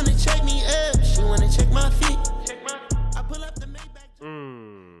 She wanna check me up, she wanna check my feet. I pull up the Maybach.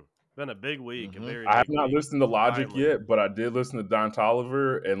 Been a big week. I have not listened to Logic yet, but I did listen to Don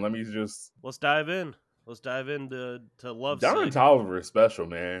Toliver, and let's dive in. Let's dive into Love Don Sick. Toliver is special,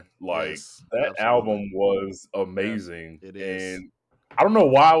 man. Like that album was amazing. Yeah, it is. And I don't know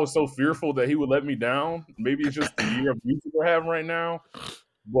why I was so fearful that he would let me down. Maybe it's just the year of music we're having right now.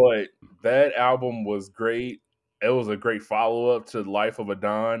 But that album was great. It was a great follow-up to Life of a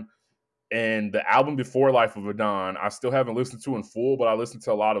Don. And the album before Life of a Don, I still haven't listened to in full, but I listened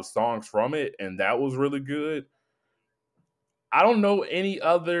to a lot of songs from it, and that was really good. I don't know any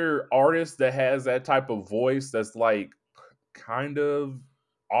other artist that has that type of voice that's like kind of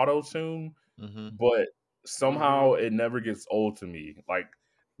auto-tune, but somehow it never gets old to me. Like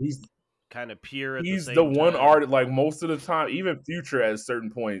he's kind of pure at he's the same the one time. artist, like most of the time, even Future at certain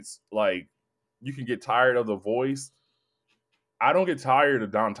points, like you can get tired of the voice. I don't get tired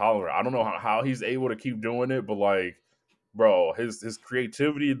of Don Toliver. I don't know how he's able to keep doing it, but like, bro, his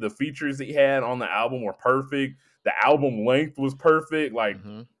creativity, the features he had on the album were perfect. The album length was perfect. Like,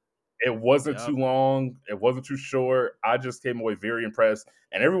 it wasn't too long. It wasn't too short. I just came away very impressed.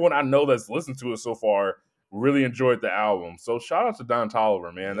 And everyone I know that's listened to it so far really enjoyed the album. So shout out to Don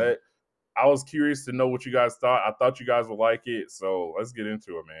Toliver, man. Yeah. I was curious to know what you guys thought. I thought you guys would like it. So let's get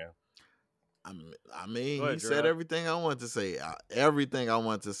into it, man. I mean, he said everything I wanted to say. Everything I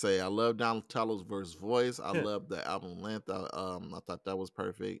wanted to say. I love Don Toliver's voice. I love the album length. I thought that was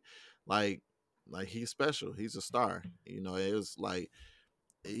perfect. Like he's special. He's a star. You know, it was like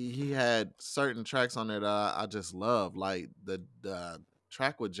he had certain tracks on there that I just love. Like the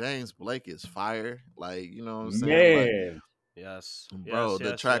track with James Blake is fire. Like, you know what I'm saying? Man. Like, yes. Bro,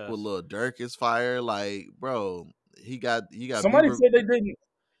 the track with Lil Durk is fire. Like, bro, he got somebody said they didn't.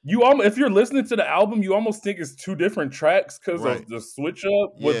 If you're listening to the album, you almost think it's two different tracks because of the switch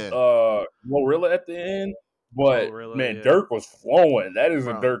up with Glorilla at the end. But Durk was flowing. That is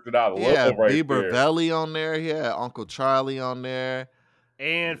a Durk that I love right Bieber there. Valley on there. He had Uncle Charlie on there.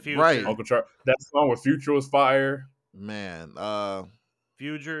 And Future. Right. Uncle Charlie. That song with Future was fire. Man.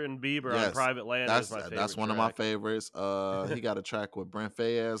 Future and Bieber on Private Land is my favorite. That's one of my favorites. He got a track with Brent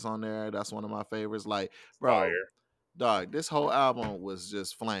Faiyaz on there. That's one of my favorites. Like, bro. Fire. Dog, this whole album was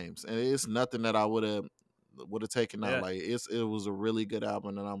just flames, and it's nothing that I would have taken out. Like it was a really good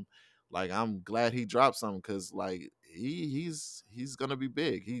album, and I'm glad he dropped something because like he's gonna be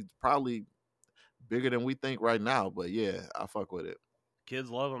big. He's probably bigger than we think right now. But yeah, I fuck with it.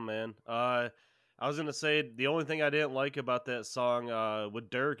 Kids love him, man. I was gonna say the only thing I didn't like about that song with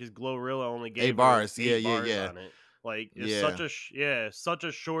Durk is Glorilla only gave 8 bars. Eight bars on it. Like it's such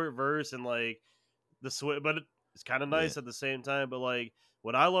a short verse and like but it's kind of nice at the same time. But like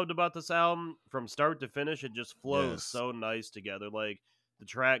what I loved about this album from start to finish, it just flows so nice together. Like the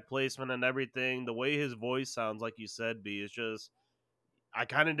track placement and everything, the way his voice sounds, like you said, B, is just I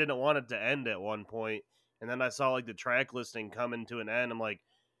kind of didn't want it to end at one point, and then I saw like the track listing coming to an end. I'm like,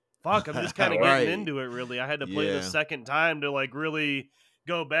 fuck, I'm just kind of getting into it. Really, I had to play the second time to like really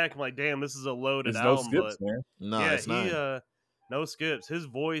go back. I'm like, damn, this is a loaded album. No skips, man. No, it's not. No skips. His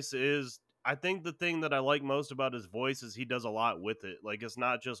voice is. I think the thing that I like most about his voice is he does a lot with it. Like it's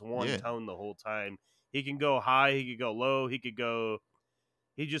not just one tone the whole time. He can go high, he could go low, he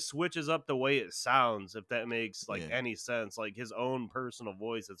just switches up the way it sounds, if that makes like any sense. Like his own personal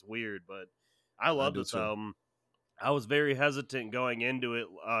voice. It's weird, but I love this album. I was very hesitant going into it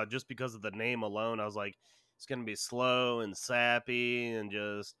just because of the name alone. I was like, it's gonna be slow and sappy and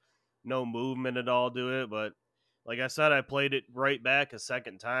just no movement at all to it, but like I said, I played it right back a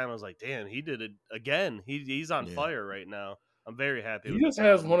second time. I was like, damn, he did it again. He's on fire right now. I'm very happy. He just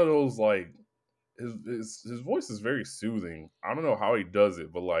has one of those like his voice is very soothing. I don't know how he does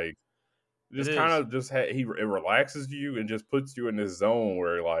it, but like just kind of it relaxes you and just puts you in this zone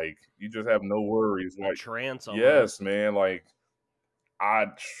where like you just have no worries. Like trance. Yes, man. Like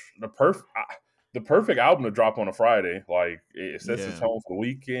the perfect album to drop on a Friday. Like it sets the Yeah. tone for the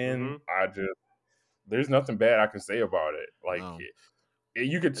weekend. Mhm. There's nothing bad I can say about it. Like No.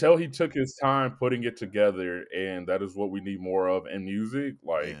 you could tell he took his time putting it together, and that is what we need more of in music.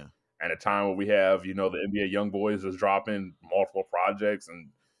 Like Yeah. at a time where we have, the NBA young boys is dropping multiple projects,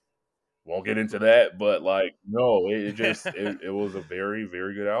 and won't get into that, but like no, it was a very,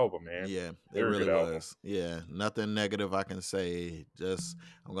 very good album, man. Yeah, it Very really good album. was. Yeah, nothing negative I can say. Just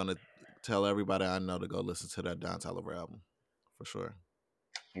I'm gonna tell everybody I know to go listen to that Don Toliver album for sure.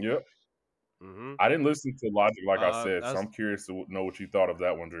 Yep. Mhm. I didn't listen to Logic like I said, so That's I'm curious to know what you thought of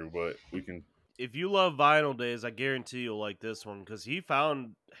that one, Drew. But we can. if you love Vinyl Days, I guarantee you'll like this one because he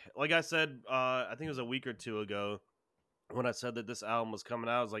found, like I said, I think it was a week or two ago when I said that this album was coming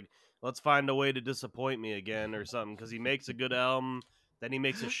out. I was like, let's find a way to disappoint me again or something because he makes a good album, then he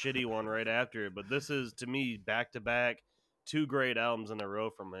makes a shitty one right after it. But this is to me back to back, two great albums in a row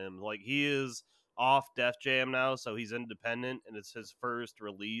from him. Like he is off Def Jam now, so he's independent and it's his first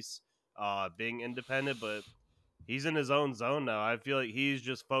release being independent, but he's in his own zone now. I feel like he's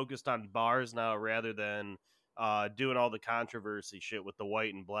just focused on bars now rather than doing all the controversy shit with the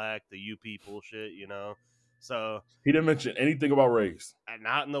white and black, the you people shit, you know. So He didn't mention anything about race.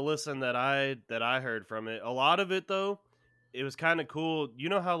 not in the listen that I heard from it. A lot of it though, it was kind of cool. You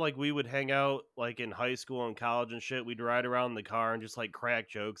know how like we would hang out like in high school and college and shit. We'd ride around in the car and just like crack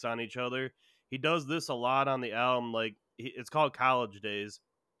jokes on each other. He does this a lot on the album. Like it's called College Days.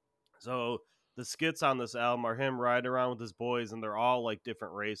 So the skits on this album are him riding around with his boys, and they're all like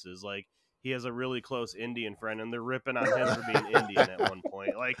different races. Like he has a really close Indian friend, and they're ripping on him for being Indian at one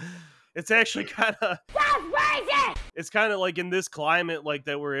point. Like it's actually kind of it's kind of like in this climate like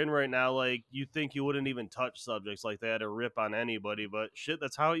that we're in right now. Like you think you wouldn't even touch subjects like that or rip on anybody, but shit,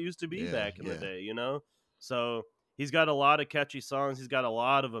 that's how it used to be Yeah, back in the yeah. day, you know. So he's got a lot of catchy songs. He's got a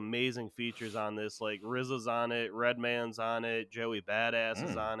lot of amazing features on this. Like RZA's on it, Redman's on it, Joey Badass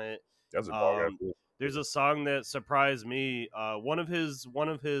is Mm, on it. that's a dog ass Um, there's a song that surprised me. One of his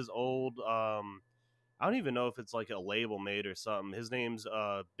old I don't even know if it's like a label mate or something. His name's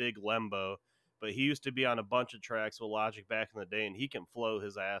Big Lembo, but he used to be on a bunch of tracks with Logic back in the day, and he can flow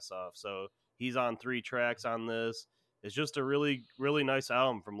his ass off. So he's on 3 tracks on this. It's just a really, really nice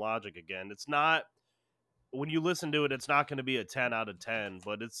album from Logic again. It's not when you listen to it, it's not going to be a 10 out of 10,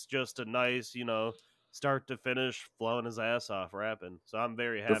 but it's just a nice, start to finish flowing his ass off rapping. So I'm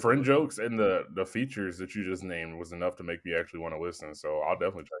very The happy friend with him. jokes and the features that you just named was enough to make me actually want to listen. So I'll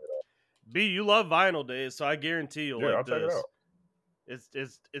definitely check it out. B, you love Vinyl Days, so I guarantee you'll Yeah, I'll like check it out.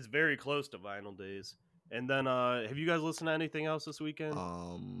 this. It's very close to Vinyl Days. And then have you guys listened to anything else this weekend?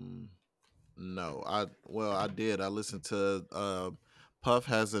 No. I did. I listened to Puff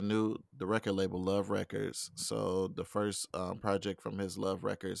has the record label Love Records. So the first project from his Love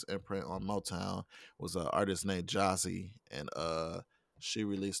Records imprint on Motown was an artist named Jossie, and she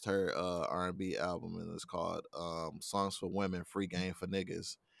released her R&B album, and it's called Songs for Women, Free Game for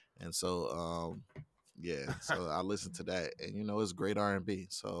Niggas. And so yeah, so I listened to that, and it's great R&B.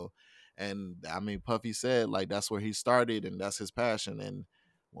 So, and I mean, Puffy said like that's where he started, and that's his passion. And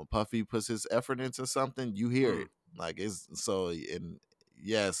when Puffy puts his effort into something, you hear it. Like it's so, and It's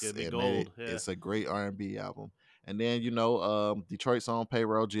yes, gonna be and gold. Yeah. it's a great R&B album. And then Detroit's own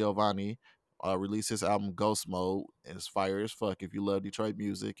Payroll Giovanni released his album Ghost Mode, and it's fire as fuck. If you love Detroit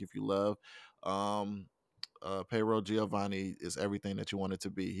music, if you love um Payroll Giovanni, is everything that you want it to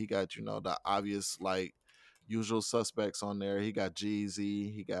be. He got the obvious like usual suspects on there. He got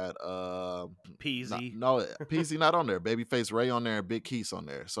Jeezy. He got Peasy. no Peasy not on there. Babyface Ray on there and Big Keys on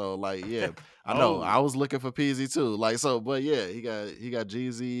there. So like yeah, I know I Oh, was looking for Peasy too. Like so, but yeah, he got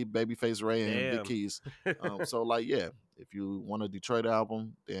Jeezy, Babyface Ray, and Big damn. Keys. So like yeah, if you want a Detroit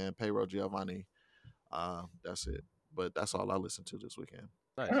album, then Payroll Giovanni. That's it. But that's all I listened to this weekend.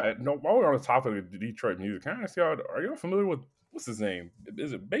 Nice. All right, no, while we're on the topic of Detroit music, can I ask y'all, are y'all familiar with what's his name?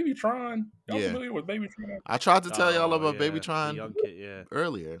 Is it Baby Tron? Y'all Yeah. familiar with Baby Tron? I tried to tell y'all Oh, about yeah, Baby the Tron young kid. Yeah.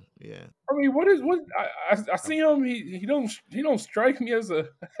 earlier. Yeah. I mean, what I see him. He don't strike me as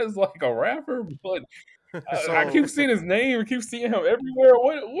as like a rapper, but I keep seeing his name. I keep seeing him everywhere.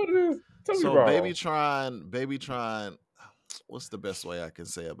 What is? Tell me So about Baby him. Tron, what's the best way I can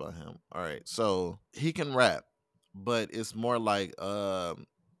say about him? All right. So he can rap, but it's more like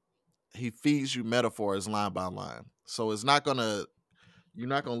he feeds you metaphors line by line. So you're not gonna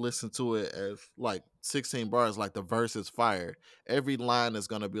listen to it as like 16 bars, like the verse is fire. Every line is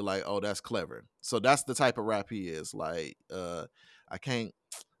gonna be like, oh, that's clever. So that's the type of rap he is. Like, I can't.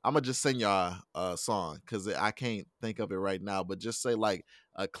 I'm gonna just sing y'all a song because I can't think of it right now. But just say like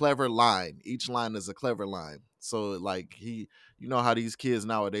a clever line. Each line is a clever line. So like you know how these kids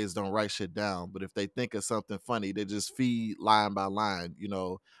nowadays don't write shit down, but if they think of something funny, they just feed line by line,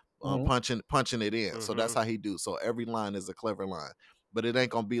 Mhm. punching it in. So that's how he do. So every line is a clever line, but it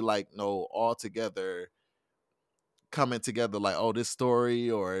ain't gonna be like no all together coming together like, oh, this story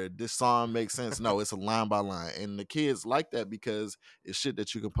or this song makes sense. No, it's a line by line. And the kids like that because it's shit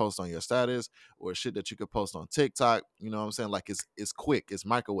that you can post on your status or shit that you can post on TikTok. You know what I'm saying? Like it's quick, it's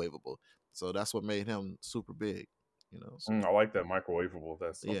microwavable. So that's what made him super big, So, I like that microwavable.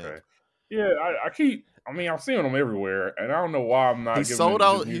 That's yeah. okay. Yeah, I'm seeing him everywhere, and I don't know why I'm not He giving sold his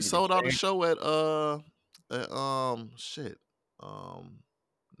out music a a chance. show at shit.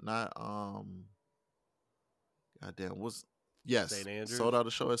 Not goddamn was yes. St. Andrews? Sold out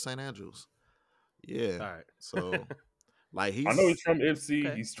a show at St. Andrews. Yeah. All right. So like I know he's he's from Ipsy.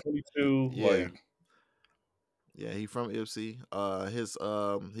 Okay. He's 22. yeah. Yeah, he from Ipsy. His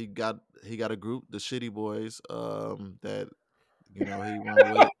he got a group, the Shitty Boys, that he run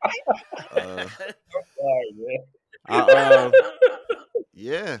with.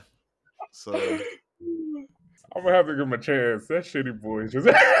 Yeah. So I'm gonna have to give him a chance. That Shitty Boy just.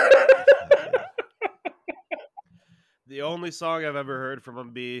 The only song I've ever heard from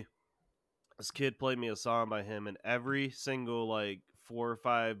him be this kid played me a song by him, and every single like 4 or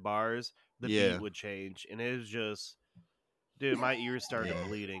 5 bars, the beat would change, and it was just, dude, my ears started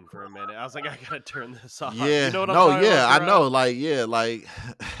bleeding for a minute. I was like, I gotta turn this off. Yeah, You know what I'm talking about, I know, Gerard? like, yeah, like.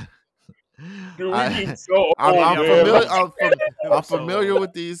 Dude, we get so I'm old, familiar. man. I'm familiar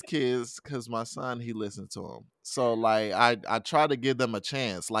with these kids because my son, he listens to them. So like I try to give them a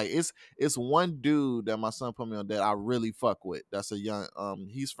chance. Like it's one dude that my son put me on that I really fuck with. That's a young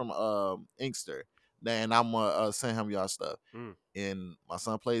he's from Inkster. And I'm gonna send him y'all stuff. And my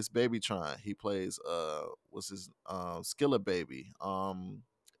son plays Babytron. He plays what's his Skillet Baby.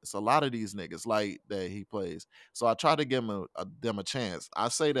 It's a lot of these niggas like that he plays. So I try to give them a chance. I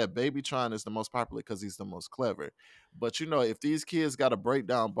say that Babytron is the most popular because he's the most clever. But if these kids got to break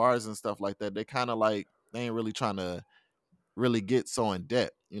down bars and stuff like that, they kind of like they ain't really trying to really get so in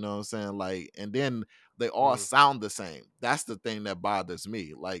depth. You know what I'm saying? Like, and then they all sound the same. That's the thing that bothers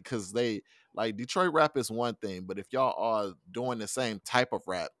me. Like, cause they like Detroit rap is one thing, but if y'all are doing the same type of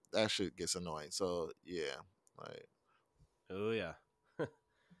rap, that shit gets annoying. So yeah, like. Oh yeah.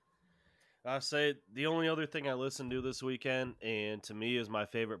 I say the only other thing I listened to this weekend, and to me is my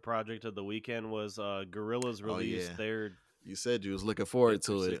favorite project of the weekend, was Gorillaz released their. You said you was looking forward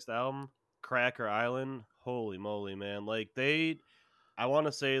to it. 6th album, Cracker Island. Holy moly, man! Like I want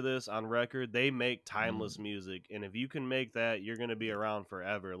to say this on record, they make timeless music, and if you can make that, you're gonna be around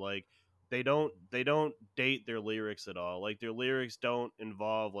forever. Like they don't date their lyrics at all. Like their lyrics don't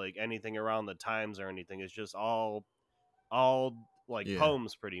involve like anything around the times or anything. It's just all like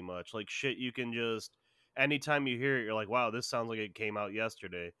poems pretty much, like shit you can just anytime you hear it you're like, wow, this sounds like it came out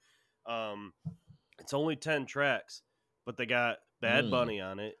yesterday. It's only 10 tracks, but they got Bad Bunny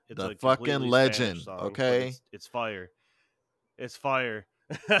on it. It's the a fucking legend, song, okay? It's fire. It's fire.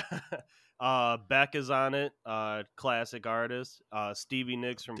 Beck is on it, classic artist. Stevie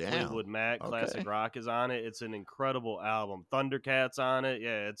Nicks from Fleetwood Mac, classic rock, is on it. It's an incredible album. Thundercat's on it.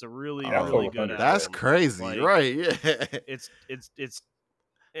 Yeah, it's a really good album. That's crazy, like, right? Yeah, it's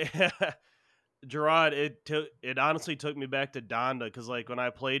Gerard, it honestly took me back to Donda, because like when I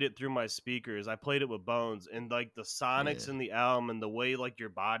played it through my speakers, I played it with Bones, and like the sonics in the album and the way like your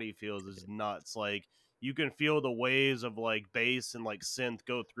body feels is nuts. Like you can feel the waves of like bass and like synth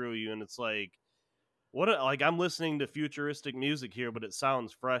go through you, and it's like like I'm listening to futuristic music here, but it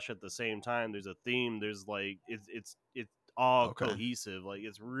sounds fresh at the same time. There's a theme. There's like it's all cohesive. Like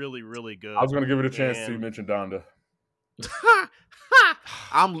it's really, really good. I was gonna give it a chance to mention Donda.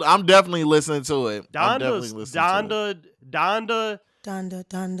 I'm definitely listening to it. Donda.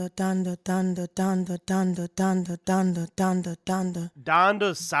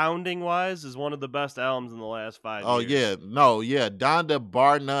 Donda sounding wise is one of the best albums in the last 5 years. Oh yeah, no, yeah, Donda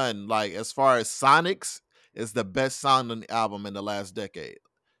bar none. Like as far as sonics, is the best sounding album in the last decade.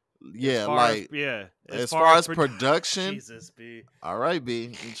 Yeah, as far as production. Jesus, B. All right,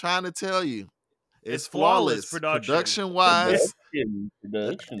 B. I'm trying to tell you. It's flawless production wise. Hey,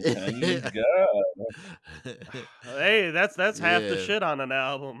 that's half the shit on an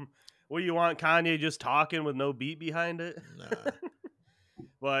album. What do you want, Kanye just talking with no beat behind it? Nah.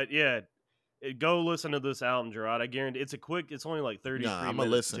 But yeah, go listen to this album, Gerard. I guarantee it's only like 33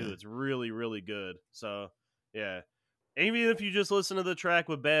 minutes too. It's really, really good. So yeah. Even if you just listen to the track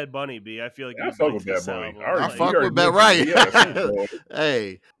with Bad Bunny, B, I feel like I fuck with Bad Bunny. I fuck with Bad, right?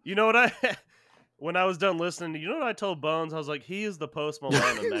 Hey, you know what when I was done listening, you know what I told Bones? I was like, he is the Post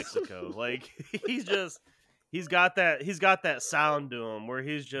Malone of Mexico. Like He's got that sound to him where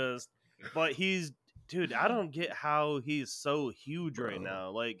he's just, but he's, dude, I don't get how he's so huge right Bro. now.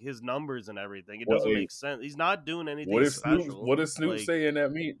 Like his numbers and everything, it Well, doesn't hey, make sense. He's not doing what anything is Snoop? special. What is Snoop Like, saying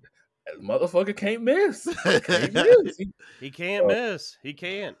that mean? Motherfucker can't miss. Can't miss. he can't miss. He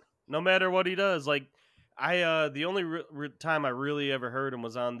can't. No matter what he does. Like the only time I really ever heard him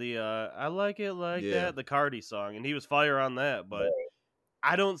was on the I Like It Like Yeah. That, the Cardi song, and he was fire on that. But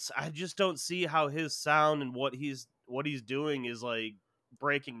I just don't see how his sound and what he's doing is like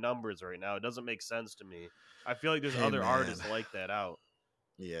breaking numbers right now. It doesn't make sense to me. I feel like there's Hey, other man. artists like that out.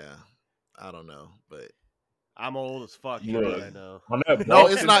 Yeah, I don't know, but I'm old as fuck, Look, but I know. on that no,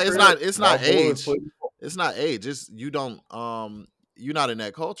 it's Boston not. It's trip, not. It's my not boys age. played- It's not age. It's you don't. You're not in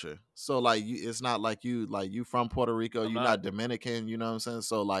that culture. So like, it's not like you from Puerto Rico. I'm You're not. not Dominican. You know what I'm saying?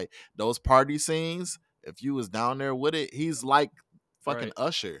 So like those party scenes, if you was down there with it, he's like fucking Right.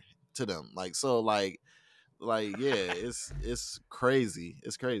 Usher to them. Like so, like yeah, it's crazy.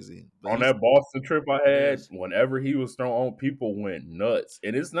 It's crazy. But on he's- that Boston trip I had, is. whenever he was thrown on, people went nuts,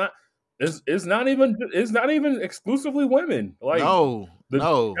 and it's not not even exclusively women. Like no, the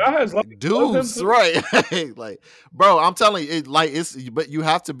no, guys like love him dudes, too. right? Like, bro, I'm telling you, but you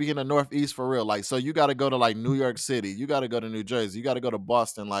have to be in the Northeast for real. Like, so you got to go to like New York City, you got to go to New Jersey, you got to go to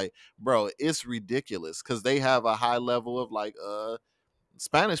Boston. Like, bro, it's ridiculous because they have a high level of like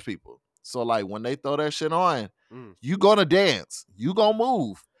Spanish people. So like when they throw that shit on, you gonna dance, you gonna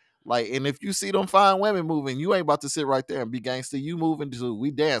move. Like, and if you see them fine women moving, you ain't about to sit right there and be gangster. You moving to we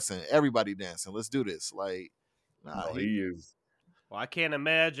dancing, everybody dancing. Let's do this. Like, nah, No, he is. Well, I can't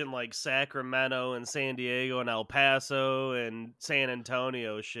imagine like Sacramento and San Diego and El Paso and San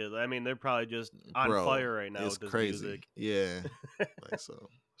Antonio shit. I mean, they're probably just on bro, fire right now it's with this crazy. music. Yeah, like so.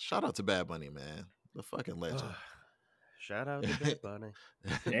 Shout out to Bad Bunny, man, the fucking legend. Shout out to Bad Bunny.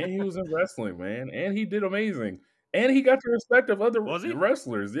 And he was in wrestling, man, and he did amazing, and he got the respect of other Was he?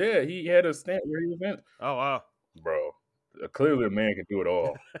 wrestlers. Yeah, he had a stint where he was in. Oh wow, Bro, clearly a man can do it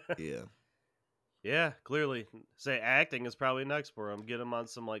all. Yeah, yeah, clearly. Say acting is probably next for him. Get him on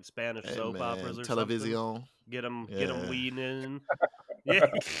some like Spanish hey, soap man, operas or television. something. Get him Yeah. leaning. Yeah,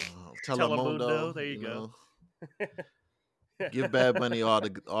 Telemundo. Telemundo, there you go. Give Bad Bunny all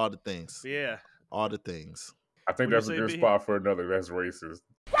the things. Yeah. All the things. I think What'd that's you a say, good B? spot for another. That's racist.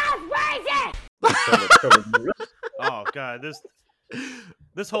 Oh god,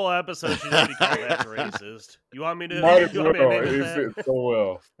 this whole episode should just be called "That's Racist." You want me to? Might as You want me to well. name it It that? fits so well.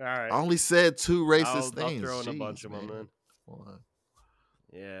 All right. I only said 2 racist I'll things. throw in a Jeez, bunch of them man. then. Boy.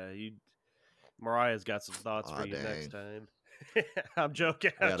 Yeah, Mariah's got some thoughts Aw, for you dang. next time. I'm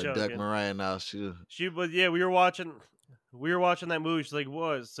joking. I I'm gotta duck joking. Mariah now. She But yeah, we were watching that movie. She's like,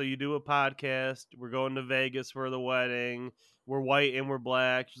 "What? So you do a podcast? We're going to Vegas for the wedding. We're white and we're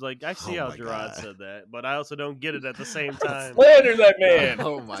black." She's like, "I see Oh how my Gerard God. said that, but I also don't get it at the same time." Slander that man.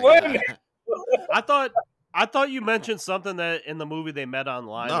 Oh my Slander. God. I thought you mentioned something that in the movie they met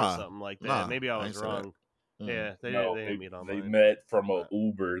online Nah, or something like that. nah, Maybe I I was ain't said that. wrong. Mm. Yeah, they No, didn't meet online. they met from a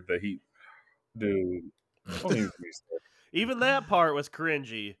Uber that he, dude. Don't even be so- Even that part was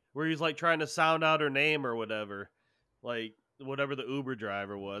cringy, where he's like trying to sound out her name or whatever, like whatever the Uber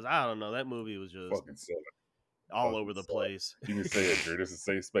driver was. I don't know. That movie was just fucking silly. all fucking over the silly. place. You can say it, Drew. This is a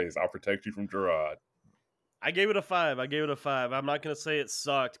safe space. I'll protect you from Gerard. I gave it a 5. I'm not gonna say it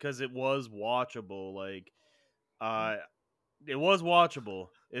sucked because it was watchable. Like, it was watchable.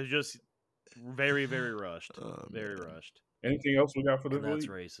 It was just very, very rushed. Oh, Very man. rushed. Anything else we got for this And that's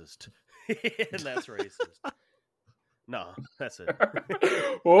week? racist. And that's racist. No, that's it.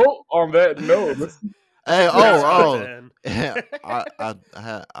 Well, on that note, let's Hey, Then. yeah, I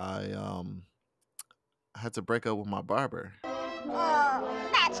had to break up with my barber.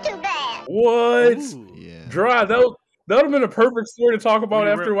 That's too bad. what? Ooh. Yeah. Dry. That would have been a perfect story to talk about Were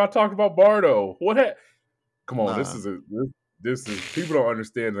you after I talked about Bardo. What? Come on, Nah. this is people don't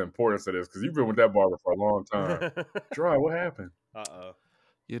understand the importance of this because you've been with that barber for a long time. Dry. What happened? Uh-oh.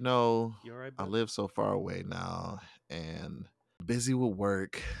 You know, You all right, I bud? live so far away now and busy with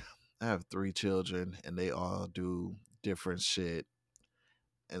work. I have 3 children and they all do different shit.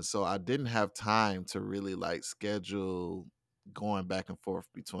 And so I didn't have time to really like schedule going back and forth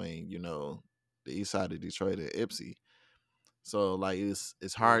between, the east side of Detroit and Ypsi. So like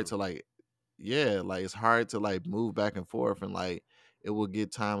it's hard to like it's hard to like move back and forth and like it will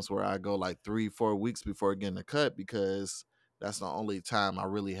get times where I go like 3-4 weeks before getting a cut because that's the only time I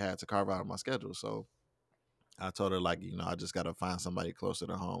really had to carve out of my schedule. So I told her like, I just gotta find somebody closer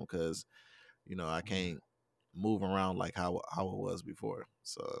to home because, I can't move around like how it was before.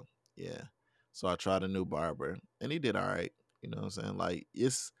 So yeah. So I tried a new barber and he did all right. You know what I'm saying? Like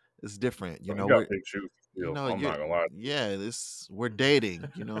it's different. You You know, got big shoes you feel. know, I'm you not gonna lie. yeah, we're dating,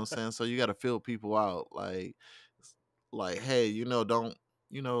 you know what I'm saying? So you gotta feel people out. Like, hey, don't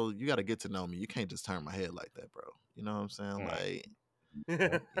you gotta get to know me. You can't just turn my head like that, bro. You know what I'm saying? Mm, Like,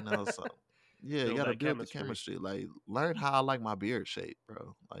 yeah. so yeah, you Build gotta that build the chemistry. chemistry. Like, learn how I like my beard shape,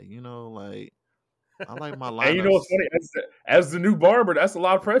 bro. Like, like I like my And you know what's lineups. funny? As the new barber, that's a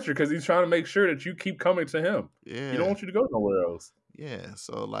lot of pressure because he's trying to make sure that you keep coming to him. He don't Yeah. want you to go nowhere else. Yeah.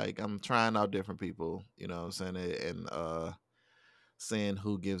 So like I'm trying out different people, you know what I'm saying? And seeing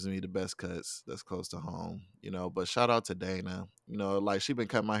who gives me the best cuts that's close to home, But shout out to Dana. Like she been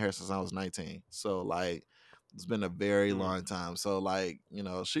cutting my hair since I was 19. So like it's been a very long time. So like,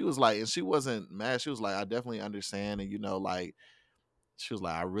 she was like, and she wasn't mad. She was like, I definitely understand. And like she was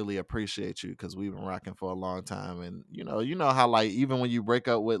like, I really appreciate you because we've been rocking for a long time. And you know how like even when you break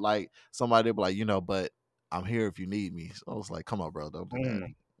up with like somebody, they'll be like, but I'm here if you need me. So I was like, come on, bro, don't do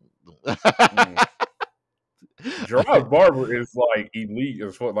Mm, that. mm. Gerard's barber is like elite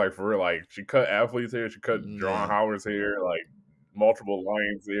as fuck. Like for real, like she cut athletes hair, she cut John Yeah. Howard's hair, like multiple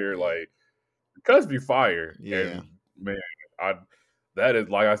Lions hair. Like the cuts be fire. Yeah. And man, that is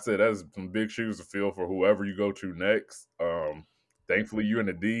like I said, that's some big shoes to fill for whoever you go to next. Thankfully you in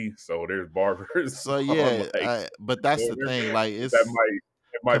the D, so there's barbers. So on, yeah, but that's the thing. Like it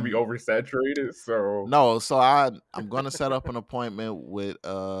might be oversaturated. So no. So I'm gonna set up an appointment with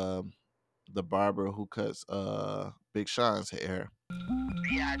the barber who cuts Big Sean's hair.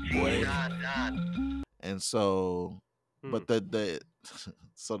 And so, but the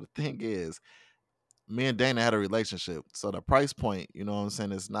so the thing is, me and Dana had a relationship. So the price point, you know what I'm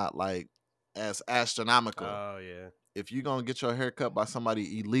saying, is not like as astronomical. Oh yeah. If you're gonna get your hair cut by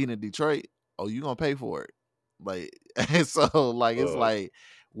somebody elite in Detroit, oh, you gonna pay for it. Like so like it's like,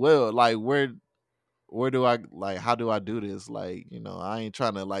 well, like where do I like how do I do this? Like, I ain't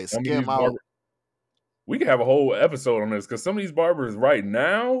trying to like some of these skim out. we could have a whole episode on this because some of these barbers right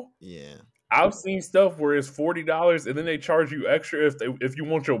now, Yeah. I've seen stuff where it's $40 and then they charge you extra if you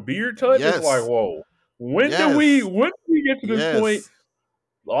want your beard touched. It's like, whoa, when do we get to this point?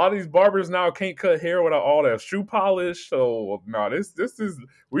 A lot of these barbers now can't cut hair without all that shoe polish. So no, this is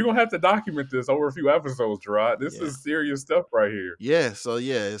we're gonna have to document this over a few episodes, Gerard. This is serious stuff right here. Yeah, so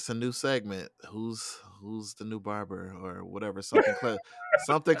yeah, it's a new segment. Who's the new barber or whatever, something clever,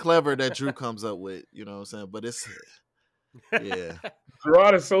 something clever that Drew comes up with. You know what I'm saying? But it's yeah.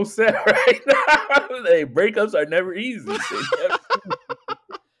 Gerard is so sad right now. Hey, breakups are never easy.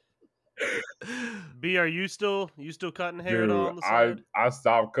 B, are you still cutting hair at all on the side? I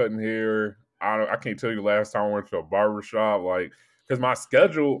stopped cutting hair. I can't tell you the last time I went to a barber shop, like, because my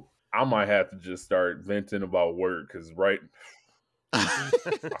schedule, I might have to just start venting about work because my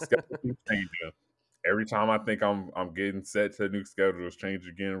schedule keeps changing. Every time I think I'm getting set to a new schedule, it's changed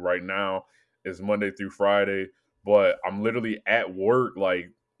again. Right now, it's Monday through Friday, but I'm literally at work. Like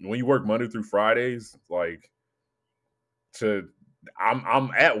when you work Monday through Fridays, like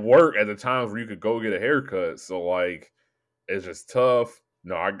I'm at work at the times where you could go get a haircut. So like it's just tough.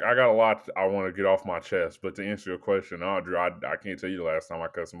 No, I got a lot I want to get off my chest. But to answer your question, Andrew, I can't tell you the last time I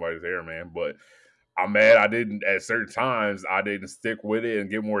cut somebody's hair, man. But I'm mad I didn't at certain times I didn't stick with it and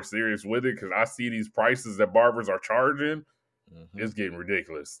get more serious with it because I see these prices that barbers are charging. It's getting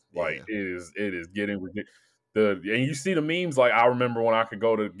ridiculous. Like it is getting ridiculous. And you see the memes. Like I remember when I could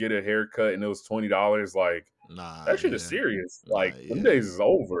go to get a haircut and it was $20. Like that shit is serious. Like them days is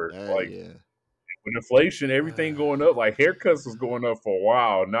over. Like with inflation, everything going up. Like haircuts was going up for a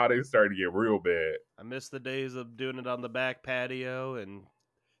while. Now they starting to get real bad. I miss the days of doing it on the back patio and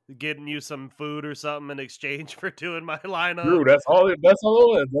getting you some food or something in exchange for doing my lineup. Drew, that's all it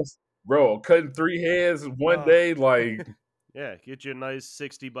is. Bro, cutting 3 heads one day, like yeah, get you a nice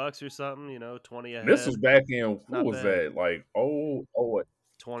 $60 or something, 20 a head. This was back in what was that? Like what?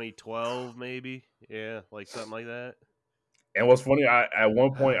 2012 maybe. Yeah, like something like that. And what's funny, at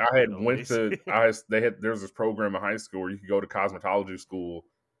one point I had went to there's this program in high school where you could go to cosmetology school,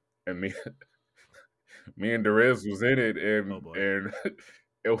 and me and Derez was in it, and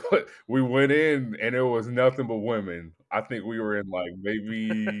we went in and it was nothing but women. I think we were in like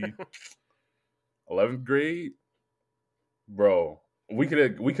maybe 11th grade, bro. We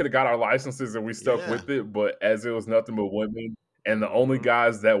could have got our licenses and we stuck with it, but as it was nothing but women, and the only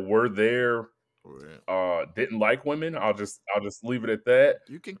guys that were there didn't like women. I'll just leave it at that.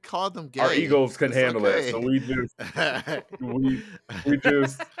 You can call them gay. Our egos couldn't handle that, so we just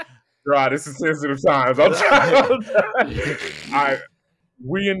right. This is sensitive times.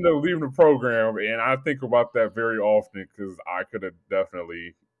 We ended up leaving the program, and I think about that very often because I could have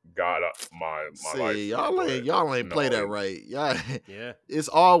definitely got my life. Y'all ain't play that right. Yeah, it's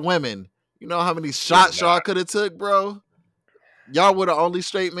all women. You know how many shots y'all could have took, bro? Y'all were the only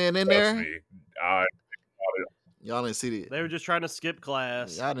straight man in Trust there. me. Y'all didn't see it. They were just trying to skip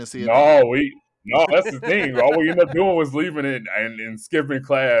class. Y'all didn't see it. No, that's the thing. All we ended up doing was leaving it and skipping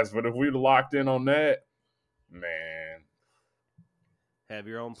class. But if we'd locked in on that, man, have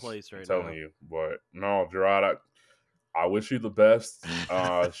your own place right I'm now. telling you. But no, Gerard, I wish you the best.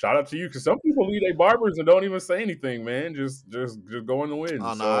 Shout out to you, because some people leave their barbers and don't even say anything, man. Just go in the wind.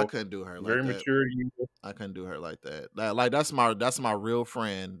 Oh no, so, I couldn't do her like very that. mature. You. I couldn't do her like that. That's my real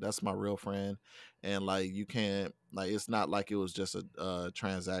friend. That's my real friend. And like you can't like it's not like it was just a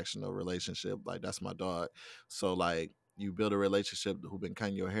transactional relationship. Like that's my dog. So like you build a relationship who been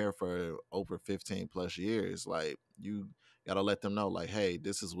cutting your hair for over 15 plus years. Like you gotta let them know, like, hey,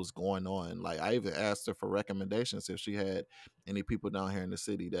 this is what's going on. Like I even asked her for recommendations if she had any people down here in the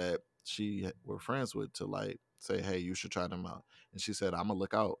city that she were friends with to like say, hey, you should try them out. And she said, I'm gonna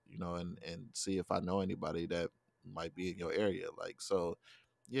look out, and see if I know anybody that might be in your area. Like, so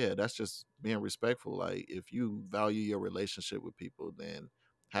yeah, that's just being respectful. Like if you value your relationship with people, then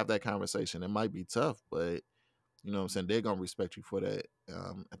have that conversation. It might be tough, but you know what I'm saying, they're gonna respect you for that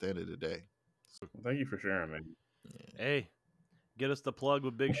at the end of the day. Thank you for sharing, man. Yeah. Hey, get us the plug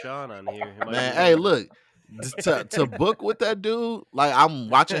with Big Sean on here. Man, hey, look, to book with that dude, like I'm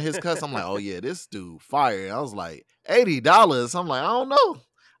watching his cuts, I'm like, oh yeah, this dude fire. I was like, $80. I'm like, I don't know.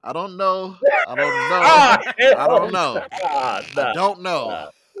 I don't know. I don't know.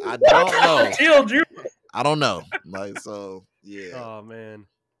 Killed you. I don't know. Like, so yeah. Oh man,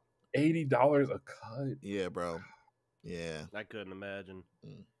 $80 a cut. Yeah, bro. Yeah. I couldn't imagine.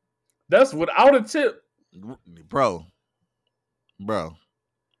 That's without a tip, bro.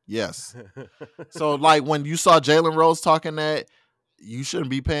 Yes. So like when you saw Jalen Rose talking that you shouldn't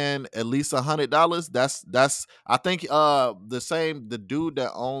be paying at least $100. That's I think the dude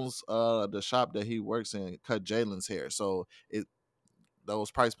that owns the shop that he works in cut Jalen's hair. So those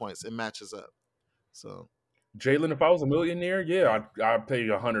price points, it matches up. So Jalen, if I was a millionaire, yeah, I'd pay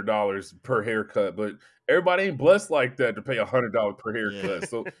 $100 per haircut. But everybody ain't blessed like that to pay $100 per haircut. Yeah.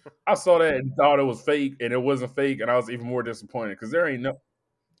 So I saw that and thought it was fake, and it wasn't fake, and I was even more disappointed because there ain't no.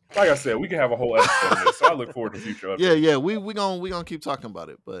 Like I said, we can have a whole episode on this, so I look forward to future episodes. Yeah, we gonna keep talking about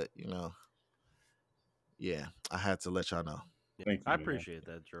it, but yeah, I had to let y'all know. Thank you. I appreciate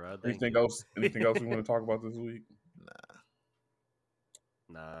that, Gerard. Anything else we want to talk about this week?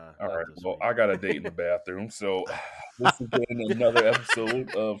 Nah. All right. Well, I got a date in the bathroom, so this has been another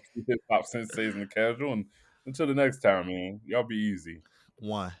episode of Hip Hop Senseis and the Casual. And until the next time, man, y'all be easy.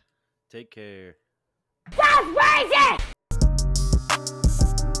 One. Take care. That's crazy!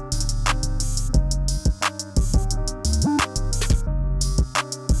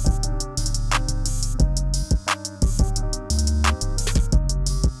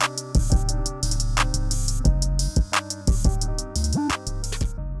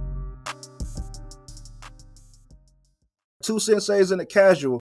 Two Senseis and a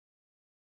Casual